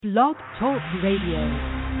Blog Talk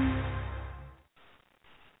Radio.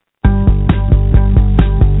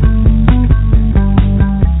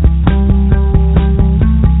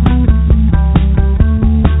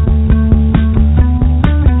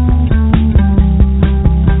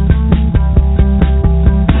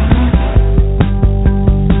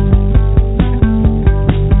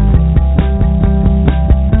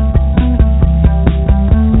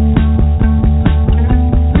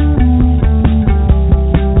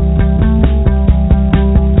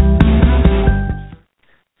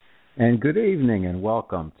 Good evening and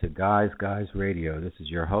welcome to Guys Radio. This is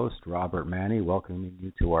your host, Robert Manny, welcoming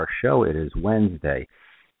you to our show. It is Wednesday,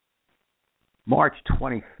 March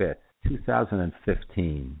 25th,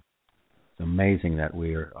 2015. It's amazing that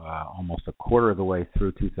we're almost a quarter of the way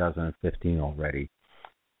through 2015 already.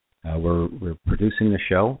 We're producing the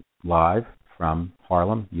show live from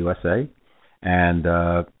Harlem, USA,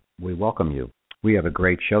 and we welcome you. We have a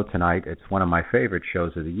great show tonight. It's one of my favorite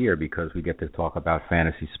shows of the year because we get to talk about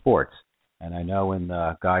fantasy sports. And I know in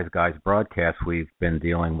the Guys broadcast, we've been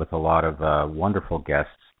dealing with a lot of wonderful guests,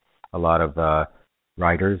 a lot of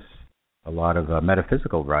writers, a lot of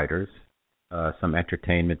metaphysical writers, some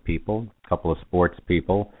entertainment people, a couple of sports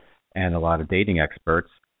people, and a lot of dating experts,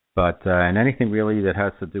 and anything really that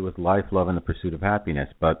has to do with life, love, and the pursuit of happiness.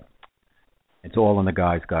 But it's all in the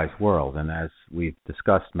Guys world. And as we've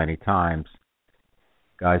discussed many times,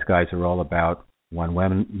 Guys are all about when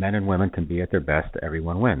men and women can be at their best,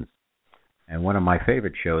 everyone wins. And one of my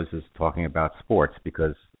favorite shows is talking about sports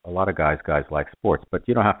because a lot of guys like sports, but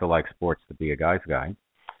you don't have to like sports to be a guy's guy,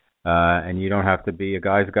 and you don't have to be a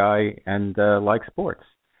guy's guy and like sports.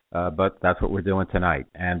 But that's what we're doing tonight,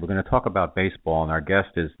 and we're going to talk about baseball. And our guest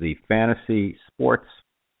is the fantasy sports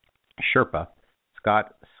Sherpa,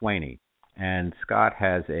 Scott Swaney, and Scott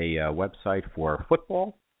has a website for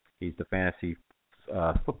football. He's the fantasy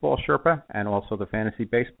football Sherpa and also the fantasy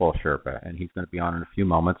baseball Sherpa, and he's going to be on in a few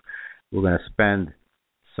moments. We're going to spend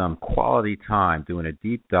some quality time doing a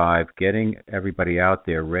deep dive, getting everybody out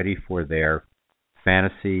there ready for their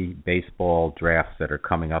fantasy baseball drafts that are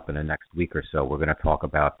coming up in the next week or so. We're going to talk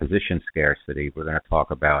about position scarcity. We're going to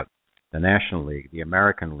talk about the National League, the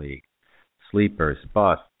American League, sleepers,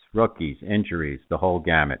 busts, rookies, injuries, the whole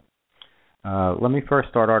gamut. Let me first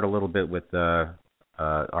start out a little bit with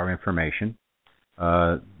our information.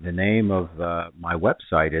 The name of my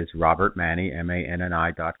website is robertmanny,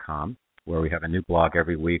 MANNI.com, where we have a new blog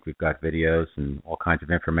every week. We've got videos and all kinds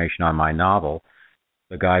of information on my novel,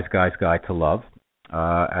 The Guy's Guide to Love.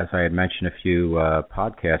 As I had mentioned a few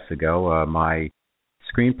podcasts ago, my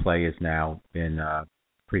screenplay has now been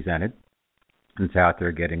presented. It's out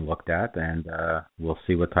there getting looked at, and we'll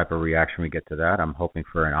see what type of reaction we get to that. I'm hoping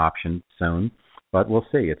for an option soon, but we'll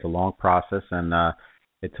see. It's a long process, and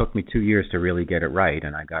it took me 2 years to really get it right,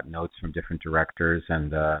 and I got notes from different directors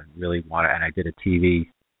and and I did a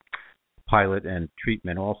TV pilot and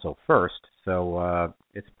treatment also first, so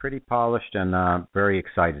it's pretty polished and very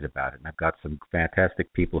excited about it. And I've got some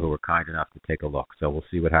fantastic people who were kind enough to take a look, so we'll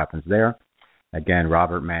see what happens there. Again,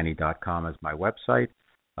 robertmanny.com is my website.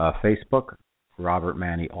 Facebook, Robert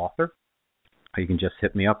Manny Author. You can just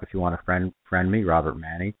hit me up if you want to friend me, Robert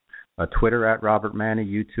Manny. Twitter at Robert Manny,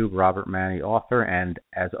 YouTube Robert Manny Author, and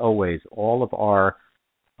as always, all of our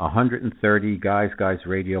 130 Guys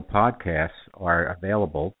Radio podcasts are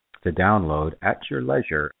available to download at your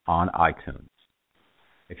leisure on iTunes.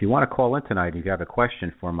 If you want to call in tonight, if you have a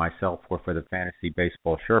question for myself or for the Fantasy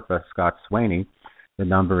Baseball Sherpa, Scott Swaney, the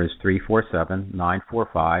number is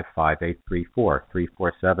 347-945-5834,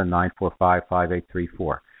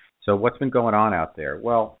 347-945-5834. So what's been going on out there?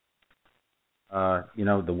 Well,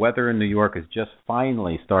 the weather in New York is just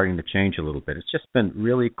finally starting to change a little bit. It's just been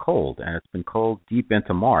really cold, and it's been cold deep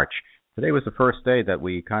into March. Today was the first day that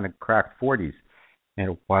we kind of cracked 40s,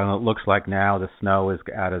 and while it looks like now the snow is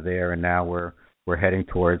out of there, and now we're heading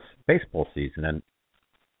towards baseball season. And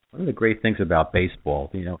one of the great things about baseball,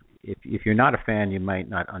 if you're not a fan, you might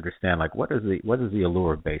not understand what is the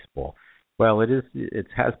allure of baseball. Well, it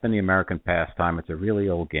has been the American pastime. It's a really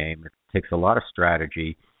old game. It takes a lot of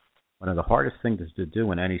strategy. One of the hardest things to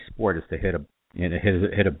do in any sport is to hit a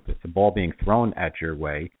ball being thrown at your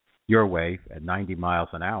way at 90 miles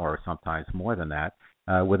an hour, or sometimes more than that,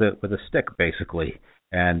 with a stick basically.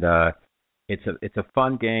 And it's a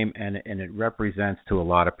fun game, and it represents to a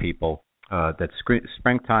lot of people that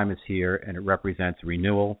springtime is here, and it represents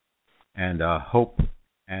renewal and hope,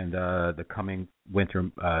 and the coming winter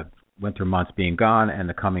months being gone, and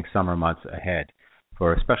the coming summer months ahead.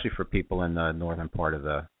 Especially for people in the northern part of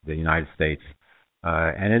the United States.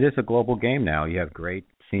 And it is a global game now. You have great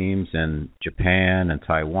teams in Japan and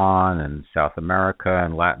Taiwan and South America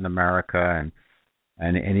and Latin America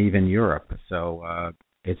and even Europe. So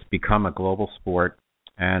it's become a global sport,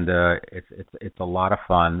 and it's a lot of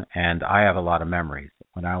fun, and I have a lot of memories.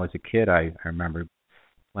 When I was a kid, I remember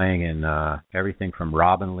playing in everything from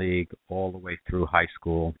Robin League all the way through high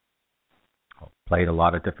school. Played a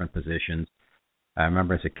lot of different positions. I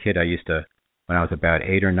remember as a kid, when I was about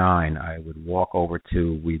 8 or 9, I would walk over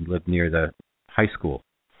we lived near the high school,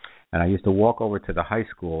 and I used to walk over to the high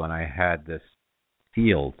school, and I had this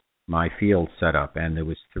my field set up, and there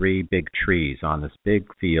was 3 big trees on this big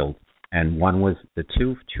field, and the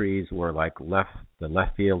 2 trees were like the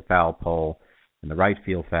left field foul pole and the right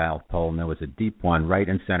field foul pole, and there was a deep one right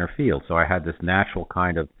in center field. So I had this natural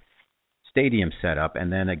kind of stadium set up,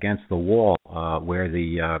 and then against the wall where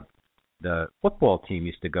the football team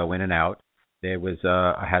used to go in and out, there was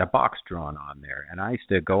I had a box drawn on there, and I used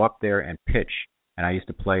to go up there and pitch, and I used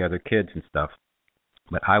to play other kids and stuff,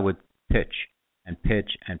 but I would pitch and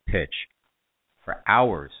pitch and pitch for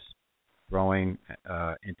hours, throwing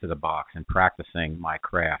into the box and practicing my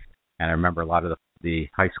craft. And I remember a lot of the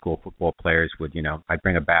high school football players would, I'd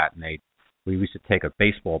bring a bat, and we used to take a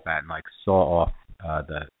baseball bat and like saw off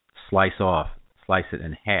slice it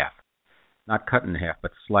in half, not cut in half,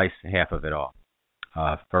 but slice half of it off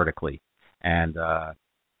vertically. And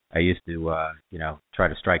I used to, try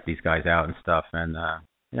to strike these guys out and stuff. And,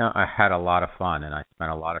 I had a lot of fun, and I spent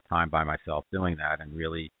a lot of time by myself doing that. And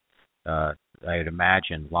really, I had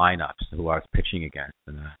imagined lineups who I was pitching against.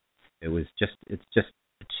 And it's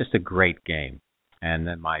just a great game. And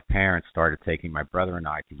then my parents started taking my brother and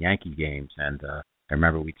I to Yankee games. And I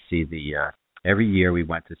remember we'd see every year we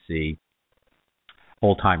went to see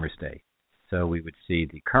Old Timers Day. So we would see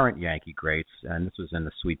the current Yankee greats, and this was in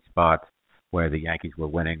the sweet spot where the Yankees were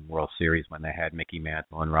winning World Series when they had Mickey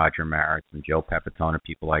Mantle and Roger Maris and Joe Pepitone and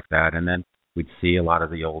people like that. And then we'd see a lot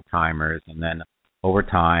of the old timers. And then over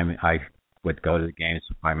time, I would go to the games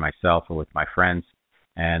by myself or with my friends,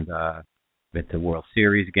 and been to World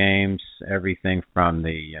Series games, everything from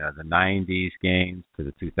the 90s games to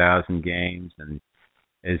the 2000 games, and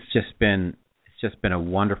it's just been a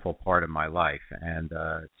wonderful part of my life. And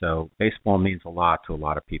so baseball means a lot to a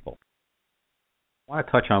lot of people. I want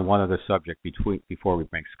to touch on one other subject before we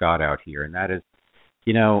bring Scott out here, and that is,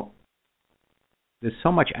 there's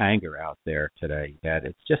so much anger out there today that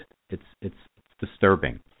it's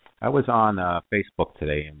disturbing. I was on Facebook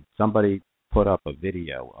today, and somebody put up a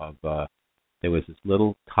video of there was this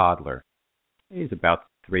little toddler. He's about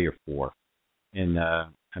 3 or 4, and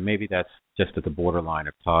maybe that's just at the borderline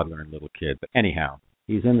of toddler and little kid. But anyhow,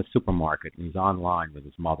 he's in the supermarket, and he's online with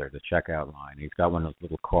his mother, the checkout line. He's got one of those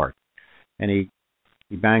little carts, and he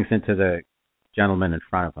bangs into the gentleman in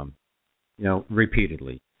front of him,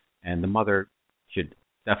 repeatedly. And the mother should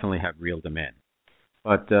definitely have reeled him in.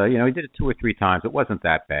 But, he did it 2 or 3 times. It wasn't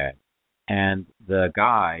that bad. And the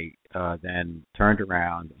guy then turned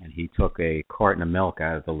around, and he took a carton of milk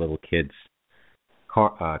out of the little kid's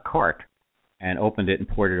cart and opened it and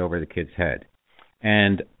poured it over the kid's head.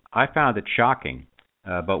 And I found it shocking.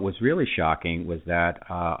 But what was really shocking was that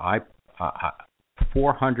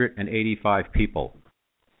 485 people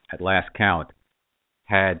at last count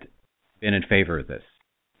had been in favor of this.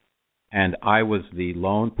 And I was the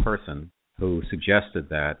lone person who suggested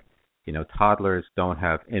that, toddlers don't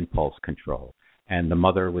have impulse control. And the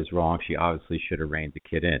mother was wrong. She obviously should have reined the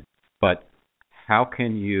kid in. But how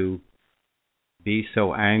can you be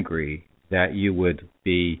so angry that you would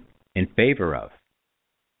be in favor of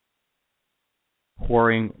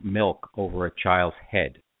pouring milk over a child's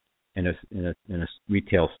head in a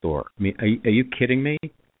retail store? I mean, are you kidding me?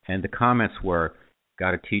 And the comments were,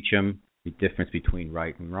 got to teach them the difference between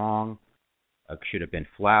right and wrong. Should have been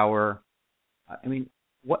flour. I mean,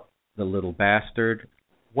 what, the little bastard?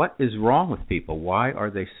 What is wrong with people? Why are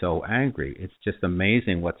they so angry? It's just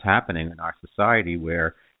amazing what's happening in our society,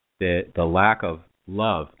 where the lack of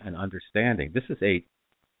love and understanding. This is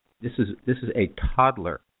a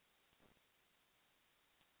toddler.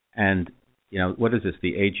 And what is this?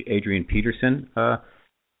 The Adrian Peterson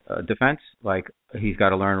defense? Like, he's got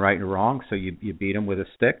to learn right and wrong, so you beat him with a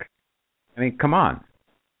stick? I mean, come on.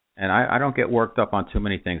 And I don't get worked up on too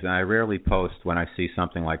many things, and I rarely post when I see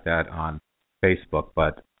something like that on Facebook,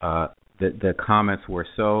 but the comments were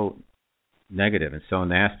so negative and so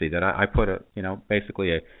nasty that I put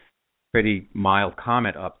basically a pretty mild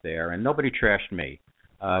comment up there, and nobody trashed me,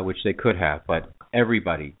 which they could have, but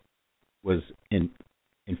everybody was in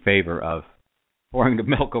favor of pouring the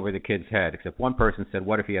milk over the kid's head, except one person said,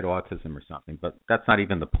 what if he had autism or something? But that's not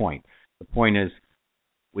even the point. The point is,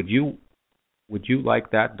 would you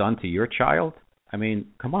like that done to your child? I mean,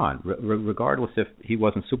 come on. Regardless if he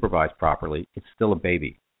wasn't supervised properly, it's still a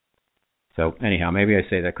baby. So anyhow, maybe I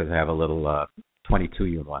say that because I have a little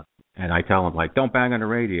 22-year-old, and I tell him like, don't bang on the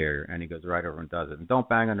radiator, and he goes right over and does it. And don't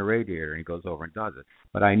bang on the radiator, and he goes over and does it.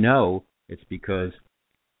 But I know it's because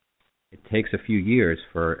it takes a few years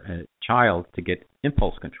for a child to get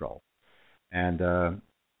impulse control. And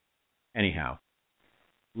anyhow,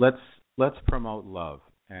 let's promote love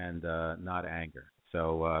and not anger.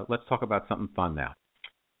 So let's talk about something fun now.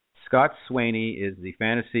 Scott Swaney is the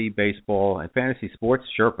fantasy baseball and fantasy sports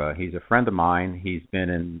Sherpa. He's a friend of mine. He's been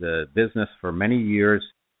in the business for many years.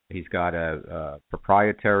 He's got a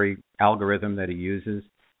proprietary algorithm that he uses.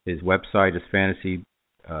 His website is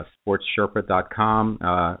fantasysportssherpa.com.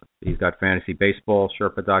 He's got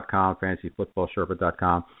fantasybaseballsherpa.com,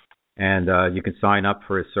 fantasyfootballsherpa.com. And you can sign up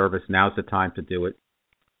for his service. Now's the time to do it.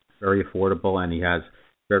 It's very affordable, and he has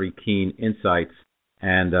very keen insights.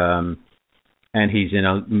 And he's in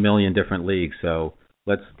a million different leagues. So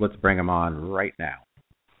let's bring him on right now.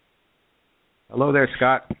 Hello there,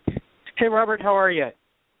 Scott. Hey, Robert. How are you?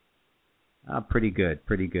 Pretty good.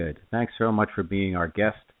 Thanks so much for being our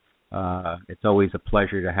guest. It's always a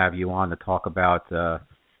pleasure to have you on to talk about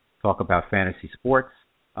fantasy sports.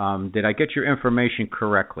 Did I get your information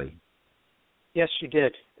correctly? Yes, you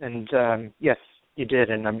did. And yes, you did.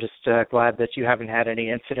 And I'm just glad that you haven't had any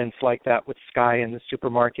incidents like that with Sky in the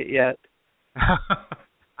supermarket yet.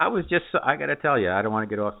 I got to tell you, I don't want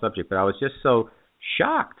to get off subject, but I was just so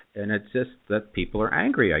shocked. And it's just that people are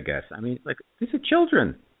angry, I guess. I mean, like, these are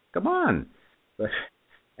children. Come on. But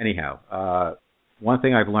anyhow, one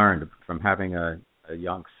thing I've learned from having a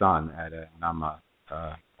young son, and I'm a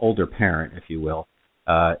older parent, if you will,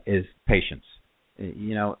 is patience.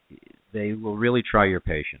 You know, they will really try your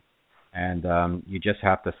patience. And you just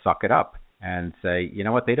have to suck it up and say, you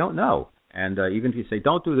know what, they don't know. And even if you say,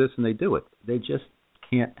 don't do this, and they do it, they just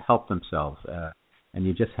can't help themselves. And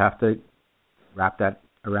you just have to wrap that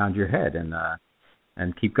around your head and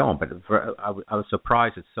keep going. But I was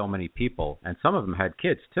surprised that so many people, and some of them had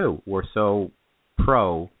kids too, were so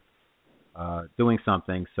pro doing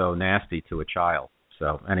something so nasty to a child.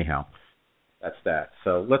 So anyhow, that's that.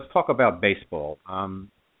 So let's talk about baseball.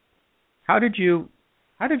 How did you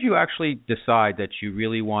actually decide that you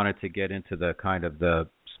really wanted to get into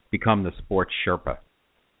become the sports Sherpa?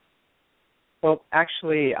 Well,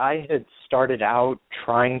 actually, I had started out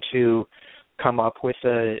trying to come up with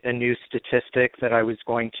a new statistic that I was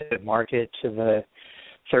going to market to the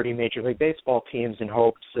 30 Major League Baseball teams in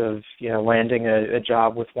hopes of, landing a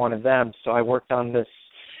job with one of them. So I worked on this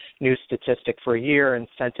new statistic for a year and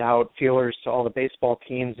sent out feelers to all the baseball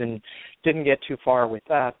teams and didn't get too far with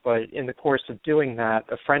that. But in the course of doing that,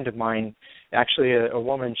 a friend of mine, actually a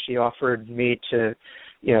woman, she offered me to,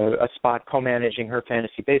 a spot co-managing her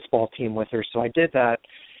fantasy baseball team with her. So I did that.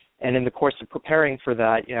 And in the course of preparing for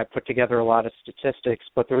that, I put together a lot of statistics,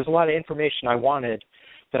 but there was a lot of information I wanted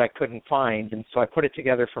that I couldn't find. And so I put it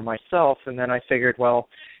together for myself, and then I figured, well,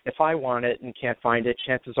 if I want it and can't find it,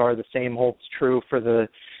 chances are the same holds true for the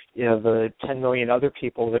 10 million other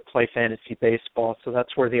people that play fantasy baseball. So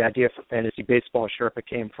that's where the idea for Fantasy Baseball Sherpa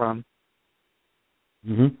came from.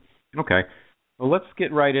 Mm-hmm. Okay. Well, let's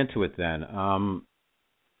get right into it then.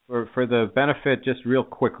 For the benefit, just real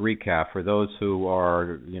quick recap for those who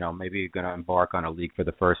are, maybe going to embark on a league for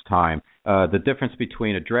the first time, the difference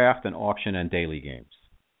between a draft, an auction, and daily games.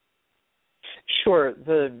 Sure.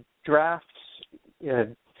 The drafts,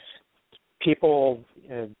 people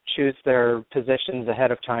choose their positions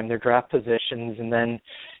ahead of time, their draft positions, and then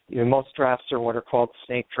most drafts are what are called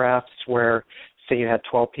snake drafts, where say you had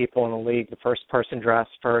 12 people in the league, the first person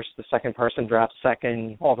drafts first, the second person drafts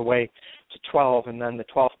second, all the way to 12, and then the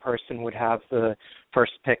 12th person would have the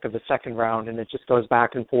first pick of the second round, and it just goes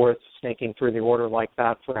back and forth, snaking through the order like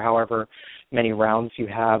that for however many rounds you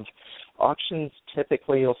have. Auctions,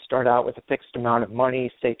 typically you'll start out with a fixed amount of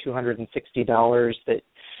money, say $260 that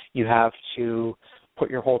you have to put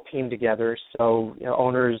your whole team together. So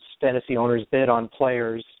fantasy owners bid on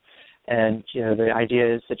players, and the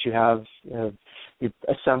idea is that you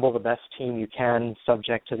assemble the best team you can,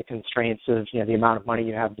 subject to the constraints of the amount of money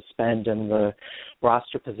you have to spend and the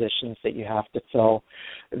roster positions that you have to fill.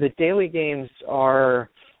 The daily games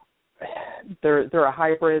they're a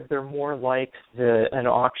hybrid. They're more like an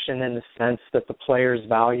auction in the sense that the player's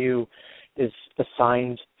value is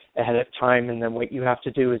assigned ahead of time, and then what you have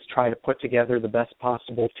to do is try to put together the best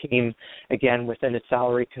possible team, again, within a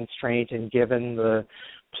salary constraint and given the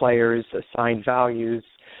players' assigned values.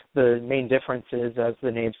 The main difference is, as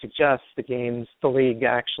the name suggests, the game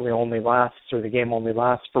only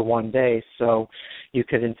lasts for one day, so you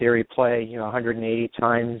could, in theory, play 180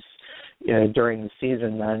 times during the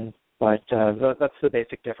season then. But that's the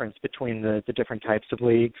basic difference between the different types of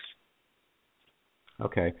leagues.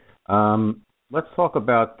 Okay. Let's talk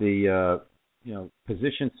about the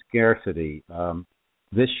position scarcity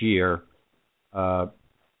this year.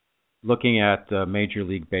 Looking at Major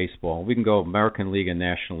League Baseball, we can go American League and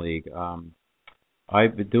National League.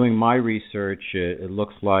 I've been doing my research. It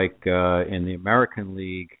looks like in the American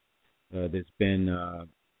League, there's been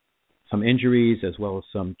some injuries as well as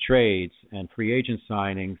some trades and free agent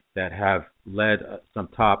signings that have led some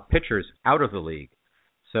top pitchers out of the league.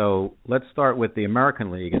 So let's start with the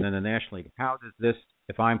American League and then the National League. How does this,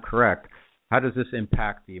 if I'm correct, how does this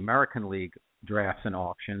impact the American League drafts and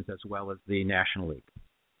auctions as well as the National League?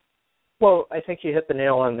 Well, I think you hit the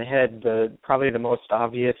nail on the head. Probably the most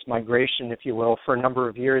obvious migration, if you will. For a number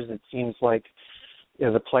of years, it seems like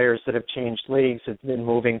the players that have changed leagues have been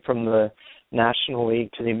moving from the National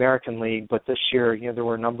League to the American League. But this year, there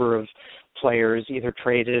were a number of players either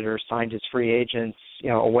traded or signed as free agents,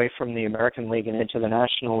 away from the American League and into the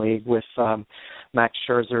National League, with Max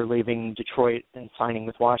Scherzer leaving Detroit and signing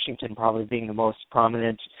with Washington probably being the most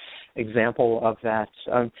prominent example of that.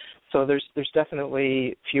 So there's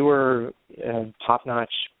definitely fewer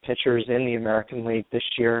top-notch pitchers in the American League this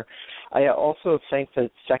year. I also think that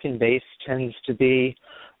second base tends to be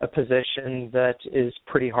a position that is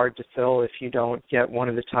pretty hard to fill if you don't get one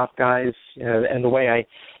of the top guys. And the way I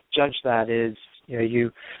judge that is,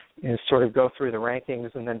 you sort of go through the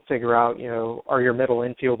rankings and then figure out, are your middle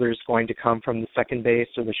infielders going to come from the second base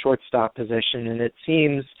or the shortstop position? And it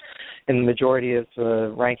seems in the majority of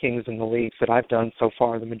the rankings in the leagues that I've done so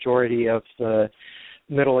far, the majority of the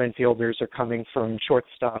middle infielders are coming from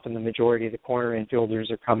shortstop and the majority of the corner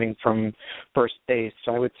infielders are coming from first base.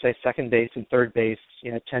 So I would say second base and third base,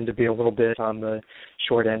 tend to be a little bit on the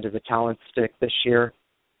short end of the talent stick this year.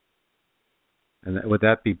 And would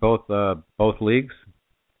that be both leagues?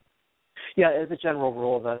 Yeah, as a general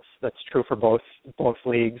rule, that's true for both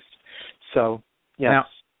leagues. So, yes. Now,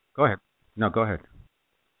 go ahead. No, go ahead.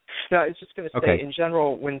 No, I was just going to say, in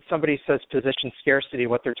general, when somebody says position scarcity,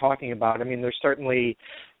 what they're talking about, I mean, there's certainly,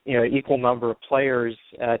 equal number of players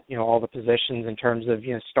at, all the positions in terms of,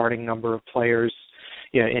 starting number of players,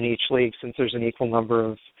 in each league, since there's an equal number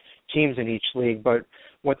of teams in each league. But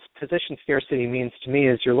what position scarcity means to me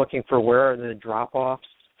is you're looking for where are the drop-offs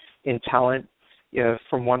in talent,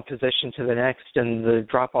 from one position to the next, and the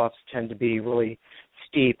drop-offs tend to be really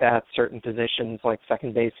steep at certain positions like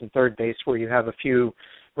second base and third base, where you have a few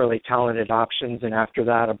really talented options, and after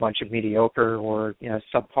that a bunch of mediocre or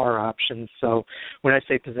subpar options. So when I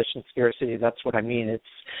say position scarcity, that's what I mean. It's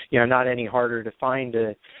not any harder to find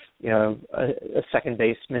a second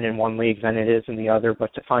baseman in one league than it is in the other,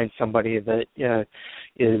 but to find somebody that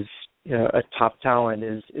is a top talent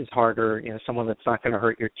is harder. Someone that's not going to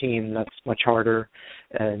hurt your team, that's much harder,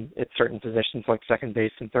 and at certain positions like second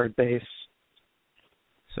base and third base.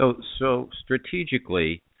 So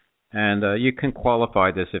strategically, and you can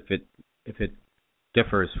qualify this if it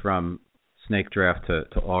differs from snake draft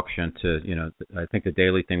to auction to I think the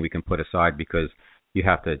daily thing we can put aside, because you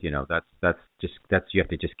have to you have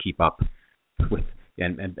to just keep up with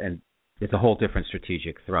and it's a whole different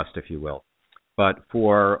strategic thrust, if you will. But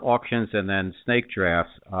for auctions and then snake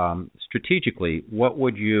drafts, strategically, what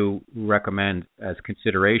would you recommend as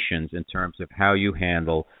considerations in terms of how you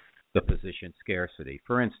handle the position scarcity?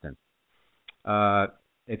 For instance,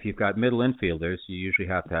 if you've got middle infielders, you usually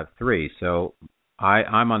have to have three. So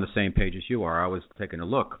I'm on the same page as you are. I was taking a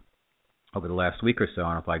look over the last week or so,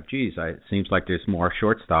 and I'm like, geez, it seems like there's more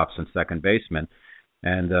shortstops than second basemen.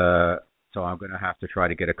 And so I'm going to have to try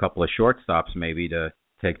to get a couple of shortstops maybe to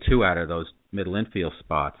take two out of those middle infield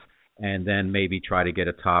spots, and then maybe try to get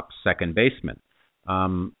a top second baseman.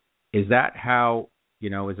 Is that how,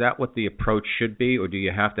 is that what the approach should be, or do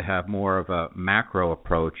you have to have more of a macro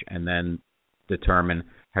approach and then determine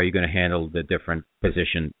how you're going to handle the different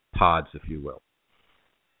position pods, if you will?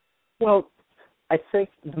 Well, I think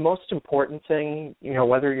the most important thing,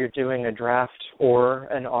 whether you're doing a draft or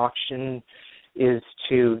an auction, is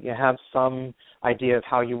to have some idea of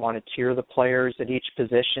how you want to tier the players at each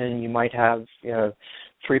position. You might have,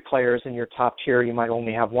 three players in your top tier. You might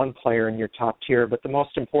only have one player in your top tier. But the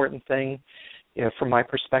most important thing, from my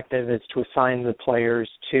perspective, is to assign the players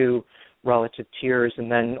to relative tiers,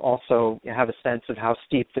 and then also have a sense of how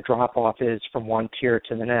steep the drop-off is from one tier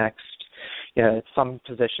to the next. At some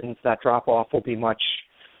positions, that drop-off will be much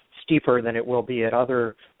steeper than it will be at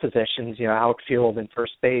other positions. Outfield and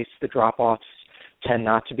first base, the drop-offs tend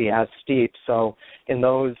not to be as steep. So in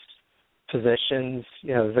those positions,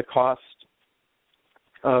 the cost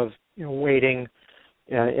of waiting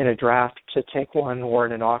in a draft to take one, or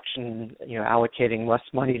in an auction, allocating less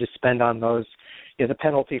money to spend on those, the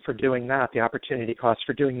penalty for doing that, the opportunity cost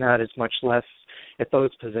for doing that is much less at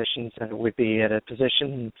those positions than it would be at a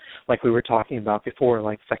position like we were talking about before,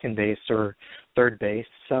 like second base or third base.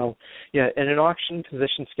 So, in an auction,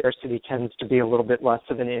 position scarcity tends to be a little bit less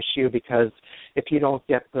of an issue, because if you don't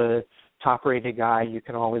get the top-rated guy, you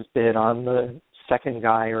can always bid on the second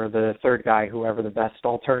guy or the third guy, whoever the best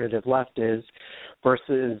alternative left is,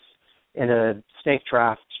 versus in a snake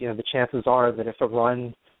draft, the chances are that if a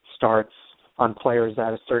run starts on players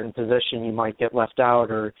at a certain position, you might get left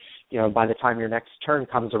out, or, by the time your next turn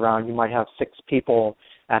comes around, you might have 6 people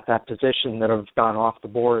at that position that have gone off the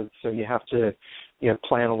board. So you have to,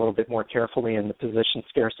 plan a little bit more carefully, and the position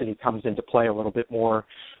scarcity comes into play a little bit more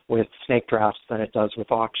with snake drafts than it does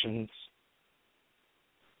with auctions.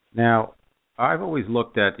 Now, I've always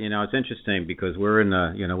looked at, it's interesting because we're in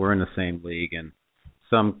the same league, and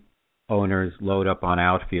some owners load up on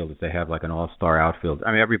outfielders. They have like an all-star outfield.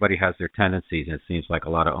 I mean, everybody has their tendencies, and it seems like a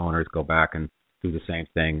lot of owners go back and do the same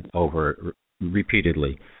thing over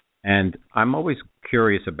repeatedly. And I'm always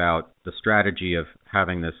curious about the strategy of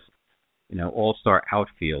having this, all-star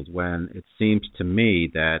outfield, when it seems to me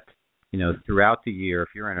that, throughout the year, if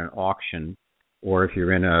you're in an auction or if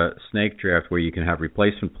you're in a snake draft where you can have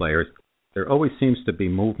replacement players, there always seems to be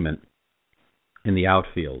movement in the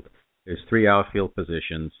outfield. There's 3 outfield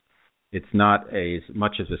positions. It's not as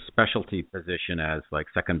much as a specialty position as like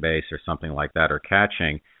second base or something like that, or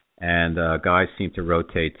catching. And guys seem to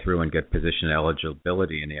rotate through and get position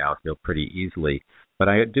eligibility in the outfield pretty easily. But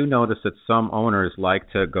I do notice that some owners like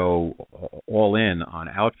to go all in on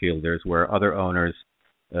outfielders where other owners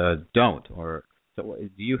don't. Or so,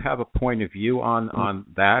 do you have a point of view on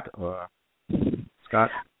that, Scott?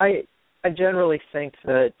 I generally think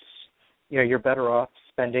that you're better off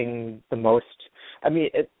spending the most. I mean,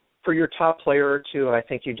 for your top player or two, I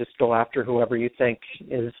think you just go after whoever you think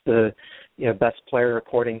is the best player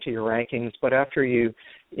according to your rankings. But after you,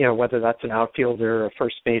 whether that's an outfielder, a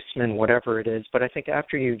first baseman, whatever it is, but I think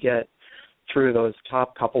after you get through those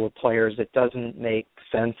top couple of players, it doesn't make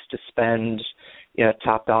sense to spend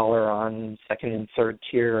top dollar on second and third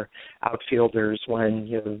tier outfielders when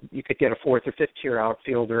you could get a fourth or fifth tier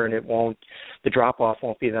outfielder, and the drop off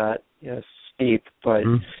won't be that steep. But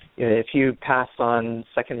if you pass on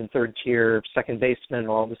second and third tier second baseman,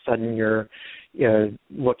 all of a sudden you're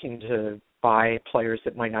looking to buy players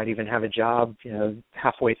that might not even have a job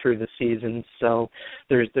halfway through the season. So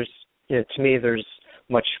there's to me there's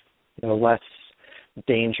much less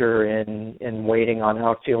danger in waiting on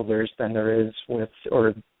outfielders than there is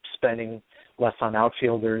or spending less on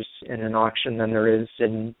outfielders in an auction than there is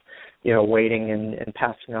in waiting and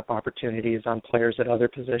passing up opportunities on players at other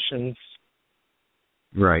positions.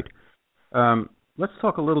 Right. Let's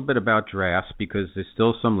talk a little bit about drafts, because there's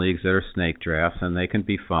still some leagues that are snake drafts, and they can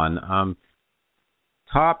be fun.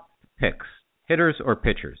 Top picks, hitters or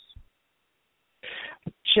pitchers?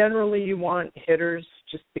 Generally, you want hitters,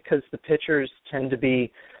 just because the pitchers tend to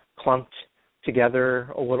be clumped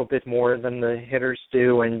together a little bit more than the hitters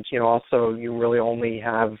do, and also you really only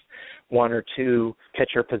have 1 or 2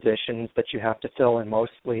 pitcher positions that you have to fill in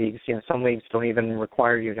most leagues. Some leagues don't even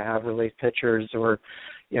require you to have relief pitchers or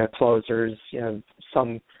closers.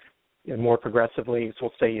 Some more progressive leagues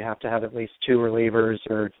will say you have to have at least 2 relievers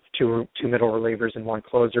or two middle relievers and 1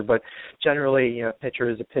 closer. But generally, pitcher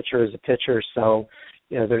is a pitcher is a pitcher. So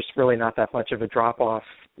there's really not that much of a drop off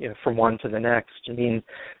from one to the next. I mean,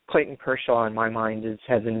 Clayton Kershaw, in my mind, is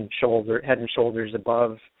head and shoulders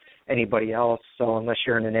above anybody else. So unless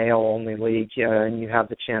you're in an AL only league, and you have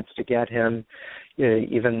the chance to get him,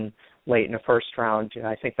 even late in the first round,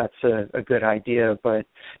 I think that's a good idea. But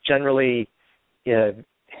generally,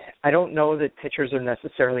 I don't know that pitchers are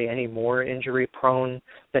necessarily any more injury prone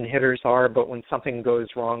than hitters are, but when something goes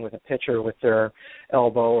wrong with a pitcher with their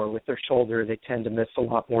elbow or with their shoulder, they tend to miss a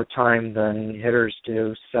lot more time than hitters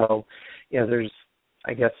do. So, there's,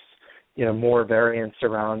 I guess, more variance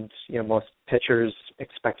around, most pitchers'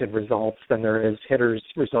 expected results than there is hitters'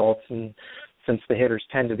 results. And since the hitters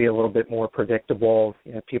tend to be a little bit more predictable,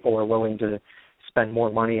 people are willing to spend more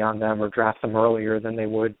money on them or draft them earlier than they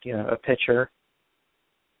would, a pitcher.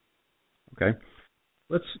 Okay.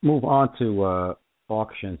 Let's move on to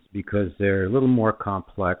auctions, because they're a little more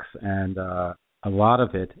complex, and a lot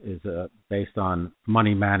of it is based on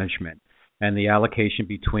money management and the allocation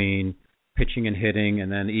between pitching and hitting, and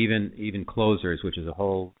then even closers, which is a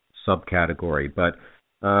whole subcategory. But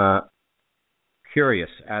curious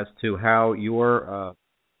as to how your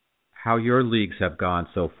leagues have gone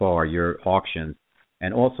so far, your auctions,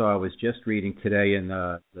 And also, I was just reading today in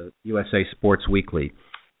the USA Sports Weekly,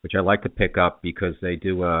 which I like to pick up because they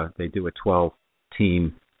do a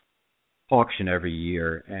 12-team auction every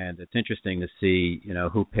year, and it's interesting to see,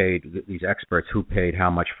 who paid, these experts, who paid how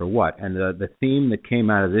much for what. And the theme that came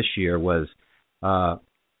out of this year was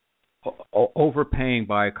overpaying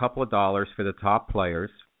by a couple of dollars for the top players,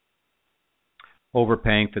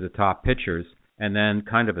 overpaying for the top pitchers, and then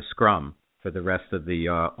kind of a scrum for the rest of the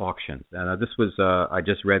auctions. And this was, I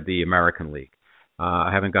just read the American League.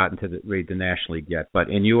 I haven't gotten to read the National League yet. But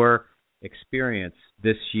in your experience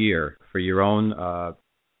this year, for your own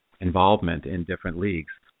involvement in different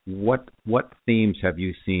leagues, what themes have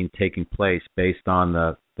you seen taking place based on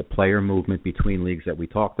the player movement between leagues that we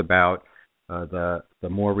talked about, the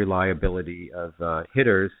more reliability of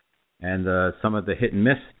hitters, and some of the hit and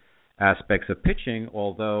miss aspects of pitching?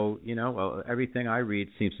 Although everything I read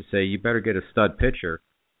seems to say you better get a stud pitcher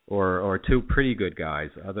or two pretty good guys,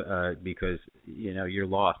 because you're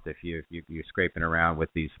lost if you're scraping around with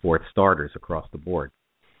these fourth starters across the board.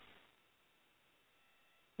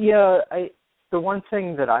 Yeah, the one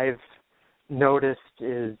thing that I've noticed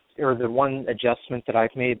is, or the one adjustment that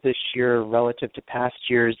I've made this year relative to past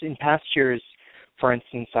years. In past years, for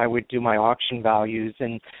instance, I would do my auction values,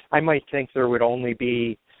 and I might think there would only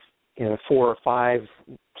be 4 or 5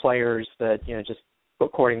 players that just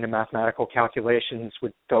according to mathematical calculations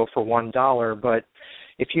would go for $1. But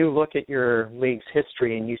if you look at your league's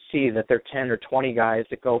history and you see that there are 10 or 20 guys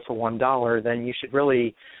that go for $1, then you should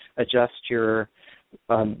really adjust your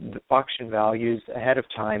auction values ahead of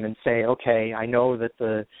time and say, okay, I know that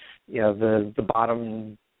the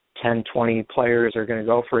bottom 10, 20 players are going to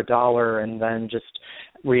go for $1, and then just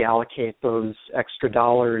reallocate those extra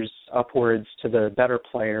dollars upwards to the better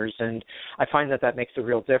players. And I find that makes a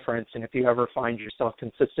real difference. And if you ever find yourself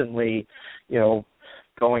consistently,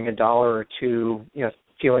 going $1 or $2,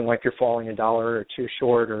 feeling like you're falling $1 or $2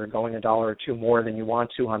 short, or going $1 or $2 more than you want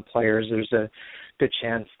to on players, there's a good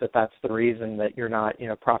chance that that's the reason that you're not,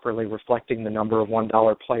 properly reflecting the number of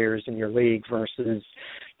 $1 players in your league versus,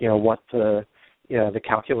 what the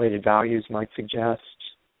calculated values might suggest.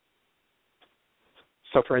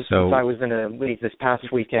 So, for instance, I was in a league this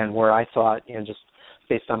past weekend where I thought, just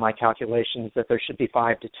based on my calculations, that there should be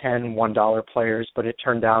 5 to 10 $1 players, but it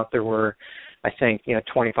turned out there were, I think,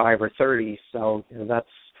 25 or 30. So that's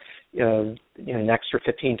an extra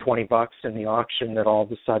 $15-$20 in the auction that all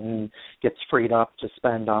of a sudden gets freed up to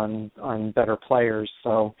spend on better players.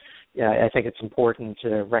 So, I think it's important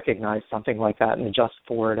to recognize something like that and adjust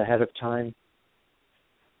for it ahead of time.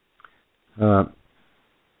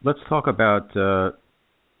 Let's talk about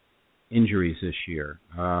injuries this year.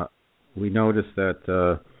 We noticed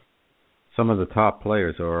that some of the top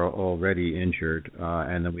players are already injured,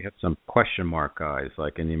 and then we have some question mark guys.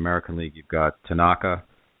 Like in the American League, you've got Tanaka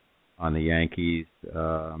on the Yankees,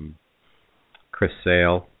 Chris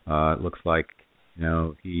Sale. It looks like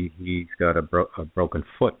he's got a broken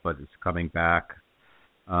foot, but it's coming back.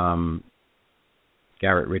 Garrett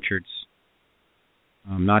Richards.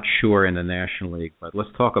 I'm not sure in the National League, but let's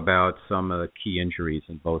talk about some of the key injuries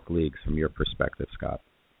in both leagues from your perspective, Scott.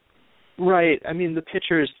 Right. I mean, the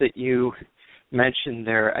pitchers that you mentioned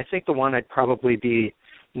there, I think the one I'd probably be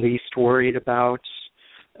least worried about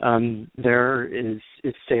there is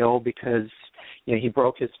Sale, because he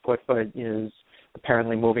broke his foot, but is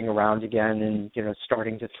apparently moving around again and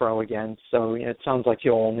starting to throw again. So it sounds like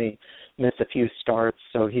he'll only miss a few starts.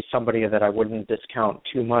 So he's somebody that I wouldn't discount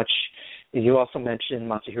too much. You also mentioned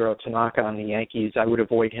Masahiro Tanaka on the Yankees. I would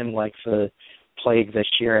avoid him like the plague this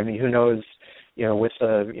year. I mean, who knows, with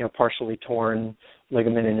a partially torn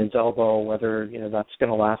ligament in his elbow, whether that's going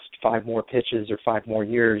to last 5 more pitches or 5 more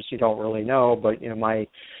years, you don't really know. But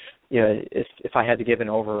if I had to give an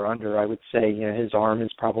over or under, I would say his arm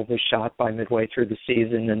is probably shot by midway through the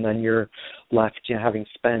season, and then you're left having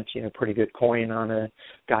spent pretty good coin on a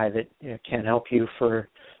guy that can't help you for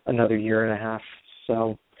another year and a half.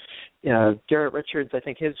 So. Garrett Richards, I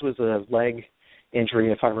think his was a leg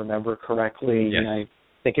injury, if I remember correctly. Yes. And I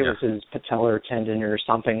think it was his patellar tendon or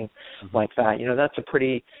something like that. That's a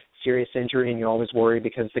pretty serious injury, and you always worry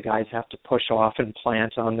because the guys have to push off and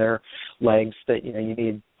plant on their legs that, you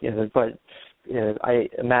need, but I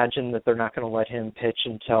imagine that they're not going to let him pitch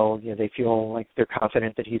until they feel like they're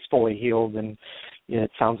confident that he's fully healed, and it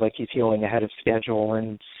sounds like he's healing ahead of schedule.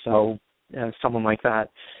 And so someone like that,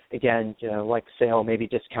 again, like Sale, maybe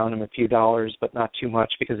discount him a few dollars, but not too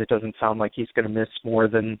much, because it doesn't sound like he's going to miss more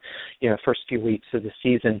than, first few weeks of the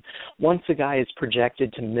season. Once a guy is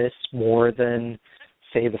projected to miss more than,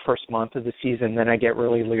 say, the first month of the season, then I get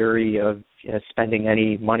really leery of spending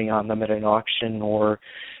any money on them at an auction or,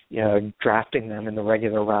 drafting them in the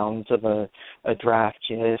regular rounds of a draft.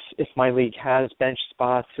 If my league has bench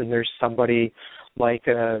spots and there's somebody like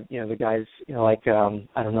the guys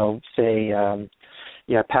I don't know, say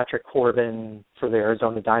Patrick Corbin for the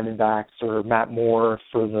Arizona Diamondbacks or Matt Moore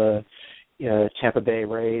for the Tampa Bay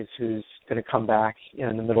Rays, who's going to come back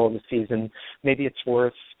in the middle of the season, maybe it's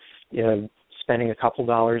worth spending a couple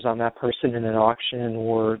dollars on that person in an auction,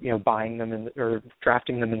 or buying them or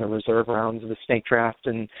drafting them in the reserve rounds of the snake draft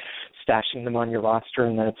and stashing them on your roster,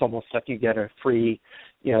 and then it's almost like you get a free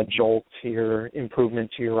jolt to your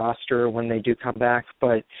improvement to your roster when they do come back.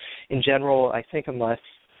 But in general, I think unless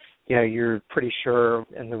you're pretty sure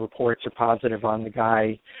and the reports are positive on the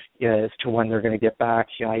guy as to when they're going to get back,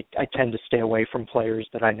 I tend to stay away from players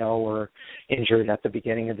that I know are injured at the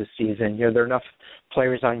beginning of the season. There are enough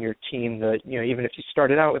players on your team that, even if you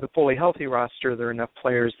started out with a fully healthy roster, there are enough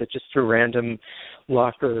players that just through random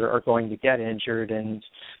luck are going to get injured. And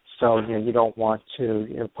so, you don't want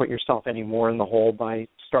to put yourself any more in the hole by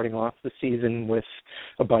starting off the season with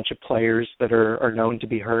a bunch of players that are known to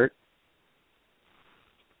be hurt.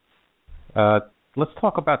 Let's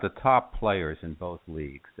talk about the top players in both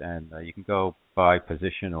leagues, and you can go by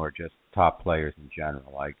position or just top players in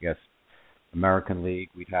general. I guess American League,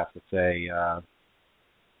 we'd have to say,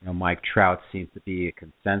 Mike Trout seems to be a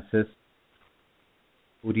consensus.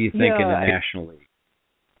 Who do you think in the National League?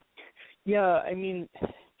 Yeah, I mean,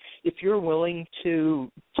 if you're willing to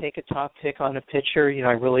take a top pick on a pitcher,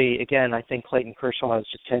 I think Clayton Kershaw is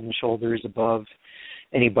just head and shoulders above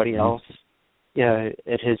anybody else.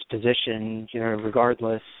 At his position,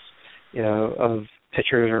 regardless, of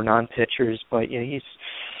pitchers or non-pitchers. But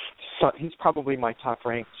he's probably my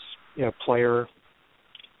top-ranked, player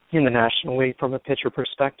in the National League from a pitcher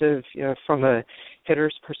perspective. From a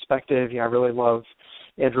hitter's perspective, I really love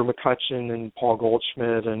Andrew McCutchen and Paul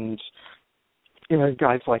Goldschmidt and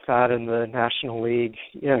guys like that in the National League.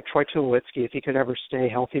 Troy Tulowitzki, if he could ever stay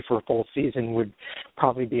healthy for a full season, would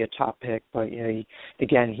probably be a top pick. But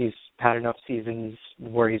again, he's had enough seasons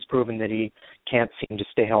where he's proven that he can't seem to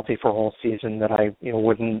stay healthy for a whole season that I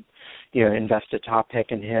wouldn't invest a top pick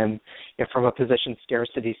in him. From a position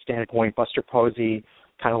scarcity standpoint, Buster Posey,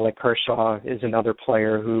 kind of like Kershaw, is another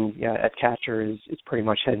player who at catcher is pretty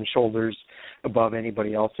much head and shoulders above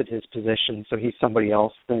anybody else at his position. So he's somebody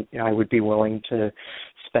else that I would be willing to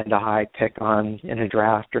spend a high pick on in a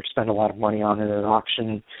draft or spend a lot of money on in an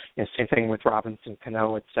auction. Same thing with Robinson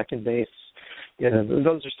Cano at second base.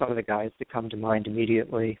 Those are some of the guys that come to mind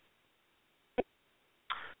immediately.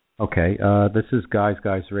 Okay, this is Guys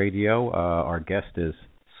Radio. Our guest is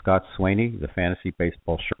Scott Swaney, the Fantasy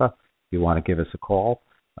Baseball Sherpa. If you want to give us a call,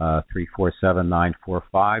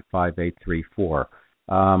 347-945-5834.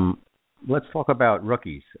 Let's talk about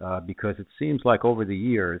rookies, because it seems like over the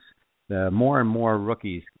years, the more and more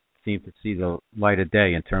rookies seem to see the light of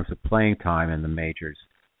day in terms of playing time in the majors.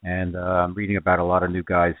 And I'm reading about a lot of new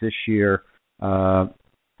guys this year.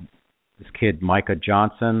 This kid, Micah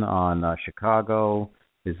Johnson on Chicago,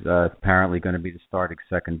 is apparently going to be the starting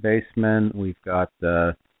second baseman. We've got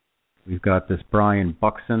this Brian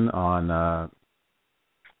Buxton on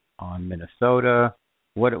Minnesota.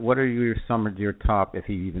 What are some of your top, if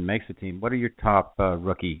he even makes the team, what are your top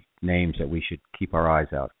rookie names that we should keep our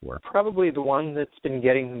eyes out for? Probably the one that's been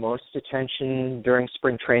getting the most attention during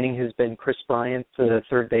spring training has been Chris Bryant, the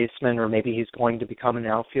third baseman, or maybe he's going to become an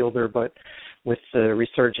outfielder, but with the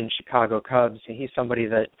resurgent Chicago Cubs, he's somebody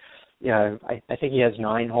that, I think he has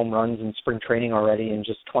 9 home runs in spring training already in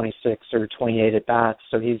just 26 or 28 at-bats,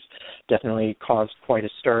 so he's definitely caused quite a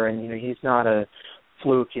stir, and, he's not a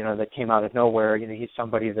fluke, that came out of nowhere. He's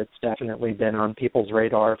somebody that's definitely been on people's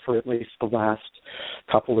radar for at least the last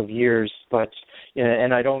couple of years. But,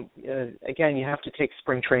 and I don't, again, you have to take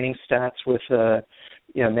spring training stats with,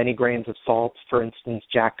 many grains of salt. For instance,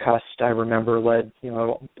 Jack Cust, I remember, led,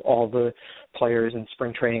 all the players in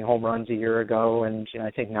spring training home runs a year ago. And I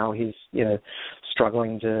think now he's,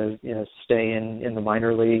 struggling to, stay in the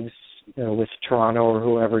minor leagues. With Toronto or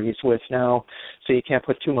whoever he's with now. So you can't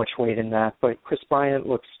put too much weight in that. But Chris Bryant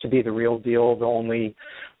looks to be the real deal. The only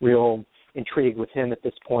real intrigue with him at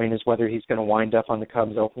this point is whether he's going to wind up on the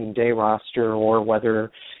Cubs opening day roster or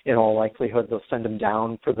whether, in all likelihood, they'll send him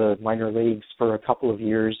down for the minor leagues for a couple of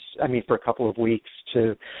weeks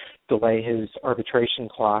to delay his arbitration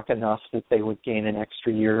clock enough that they would gain an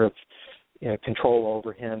extra year of control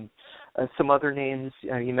over him. Some other names,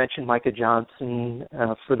 you mentioned Micah Johnson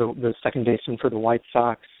for the second baseman for the White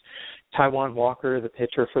Sox. Taijuan Walker, the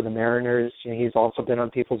pitcher for the Mariners. He's also been on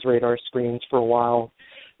people's radar screens for a while.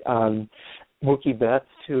 Mookie Betts,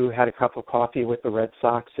 who had a cup of coffee with the Red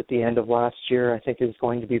Sox at the end of last year, I think is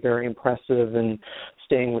going to be very impressive. And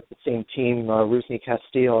staying with the same team, Rusney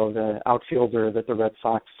Castillo, the outfielder that the Red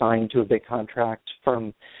Sox signed to a big contract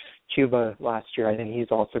from Cuba last year, I think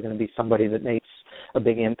he's also going to be somebody that makes a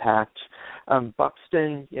big impact.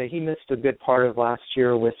 Buxton, he missed a good part of last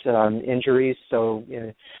year with injuries, so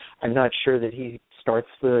I'm not sure that he starts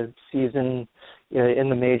the season in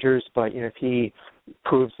the majors, but if he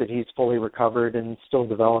proves that he's fully recovered and still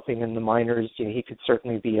developing in the minors, he could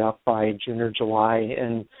certainly be up by June or July.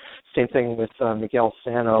 And same thing with Miguel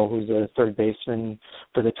Sano, who's a third baseman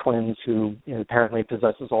for the Twins, who apparently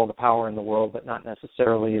possesses all the power in the world, but not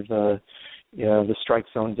necessarily the strike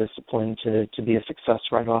zone discipline to be a success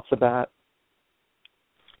right off the bat.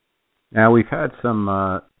 Now we've had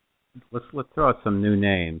some. Let's throw out some new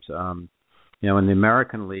names. In the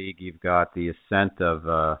American League, you've got the ascent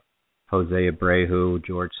of Jose Abreu,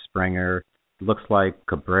 George Springer. It looks like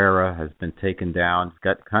Cabrera has been taken down.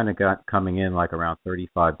 It's got coming in like around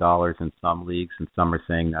 $35 in some leagues, and some are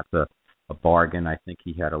saying that's a bargain. I think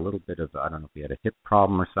he had a little bit of, I don't know if he had a hip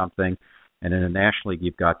problem or something. And in the National League,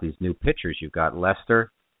 you've got these new pitchers. You've got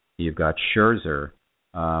Lester, you've got Scherzer.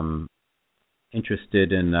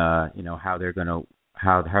 Interested in how they're going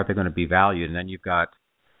to be valued, and then you've got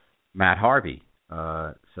Matt Harvey.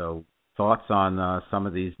 So thoughts on some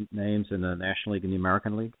of these names in the National League and the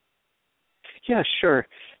American League? Yeah, sure.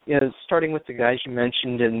 Starting with the guys you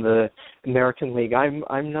mentioned in the American League,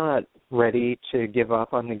 I'm not ready to give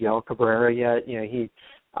up on Miguel Cabrera yet. He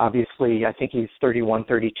obviously, I think he's 31,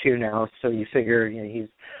 32 now, so you figure he's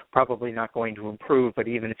probably not going to improve, but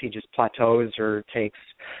even if he just plateaus or takes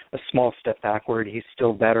a small step backward, he's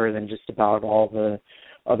still better than just about all the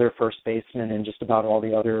other first basemen and just about all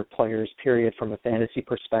the other players, period, from a fantasy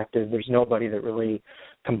perspective. There's nobody that really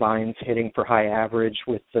combines hitting for high average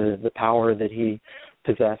with the power that he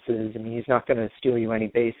possesses. I mean, he's not going to steal you any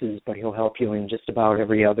bases, but he'll help you in just about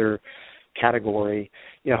every other category.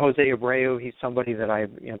 Jose Abreu, he's somebody that I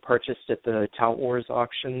purchased at the Tout Wars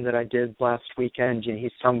auction that I did last weekend.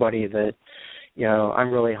 He's somebody that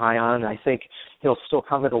I'm really high on. I think he'll still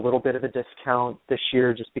come at a little bit of a discount this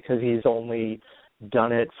year just because he's only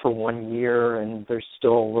done it for 1 year and there's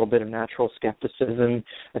still a little bit of natural skepticism.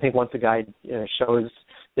 I think once a guy shows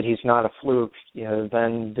that he's not a fluke,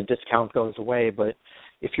 then the discount goes away. But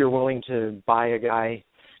if you're willing to buy a guy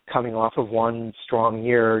coming off of one strong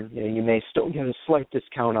year, you may still get a slight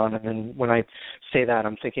discount on him. And when I say that,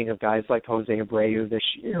 I'm thinking of guys like Jose Abreu this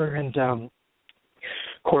year and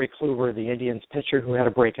Corey Kluber, the Indians pitcher who had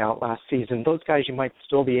a breakout last season. Those guys you might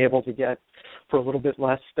still be able to get for a little bit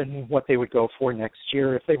less than what they would go for next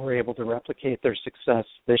year if they were able to replicate their success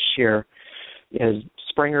this year.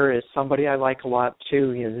 Springer is somebody I like a lot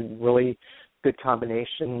too. He has a really good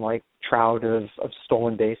combination like Trout of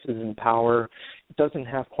stolen bases and power. Doesn't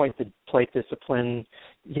have quite the plate discipline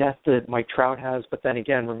yet that Mike Trout has, but then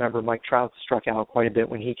again, remember Mike Trout struck out quite a bit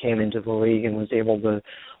when he came into the league and was able to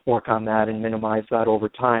work on that and minimize that over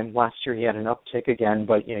time. Last year he had an uptick again,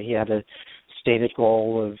 but he had a stated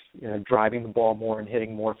goal of driving the ball more and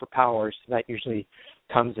hitting more for power, so that usually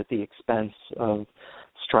comes at the expense of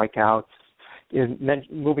strikeouts.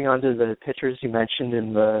 Moving on to the pitchers you mentioned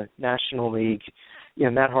in the National League,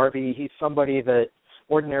 Matt Harvey, he's somebody that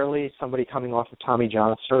ordinarily somebody coming off of Tommy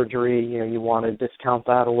John surgery, you want to discount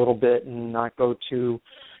that a little bit and not go too,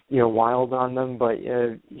 wild on them. But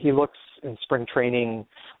he looks in spring training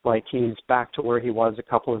like he's back to where he was a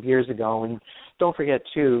couple of years ago. And don't forget,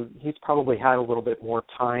 too, he's probably had a little bit more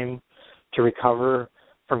time to recover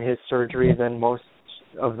from his surgery than most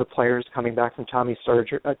of the players coming back from Tommy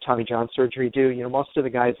John surgery do. Most of the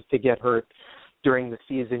guys, if they get hurt during the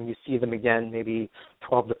season, you see them again maybe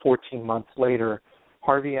 12 to 14 months later.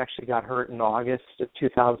 Harvey actually got hurt in August of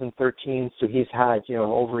 2013, so he's had,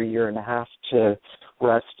 over a year and a half to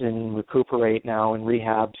rest and recuperate now in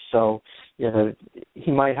rehab. So,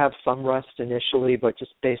 he might have some rest initially, but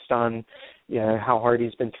just based on, how hard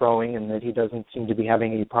he's been throwing and that he doesn't seem to be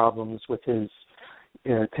having any problems with his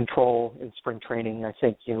control in spring training, I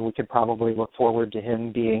think, we could probably look forward to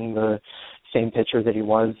him being the same pitcher that he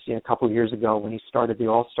was a couple of years ago when he started the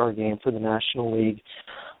All-Star game for the National League.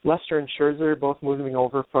 Lester and Scherzer both moving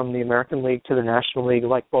over from the American League to the National League. I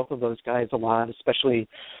like both of those guys a lot, especially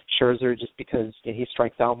Scherzer just because he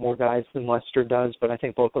strikes out more guys than Lester does, but I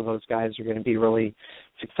think both of those guys are going to be really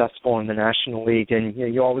successful in the National League. And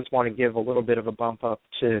you always want to give a little bit of a bump up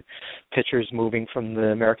to pitchers moving from the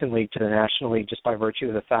American League to the National League just by virtue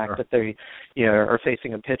of the fact that they are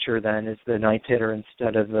facing a pitcher then as the ninth hitter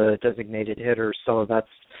instead of the designated hitter. So that's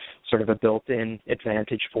sort of a built-in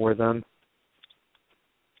advantage for them.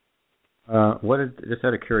 Just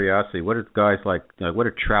out of curiosity, what did guys what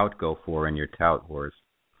did Trout go for in your tout wars?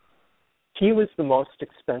 He was the most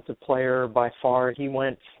expensive player by far. He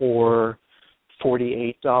went for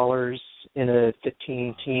 $48 in a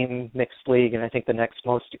 15-team mixed league, and I think the next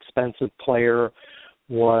most expensive player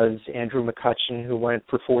was Andrew McCutchen, who went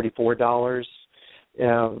for $44.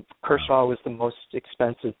 Kershaw was the most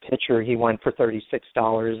expensive pitcher. He went for $36,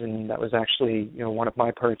 and that was actually one of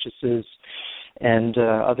my purchases. And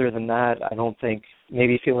other than that, I don't think,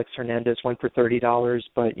 maybe Felix Hernandez went for $30,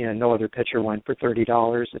 but no other pitcher went for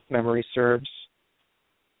 $30 if memory serves.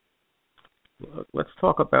 Let's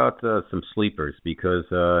talk about some sleepers because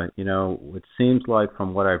it seems like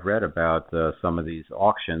from what I've read about some of these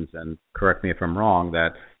auctions, and correct me if I'm wrong,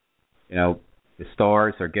 that the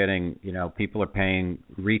stars are getting people are paying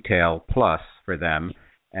retail plus for them,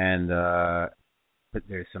 and but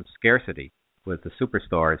there's some scarcity with the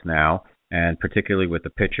superstars now. And particularly with the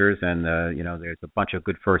pitchers, and there's a bunch of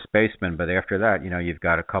good first basemen, but after that, you've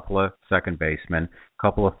got a couple of second basemen, a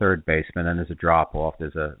couple of third basemen, and there's a drop off.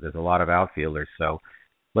 There's a lot of outfielders. So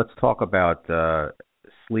let's talk about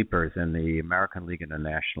sleepers in the American League and the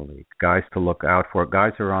National League. Guys to look out for.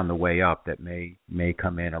 Guys who are on the way up that may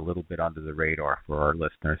come in a little bit under the radar for our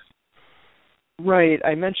listeners. Right.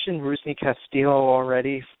 I mentioned Rusney Castillo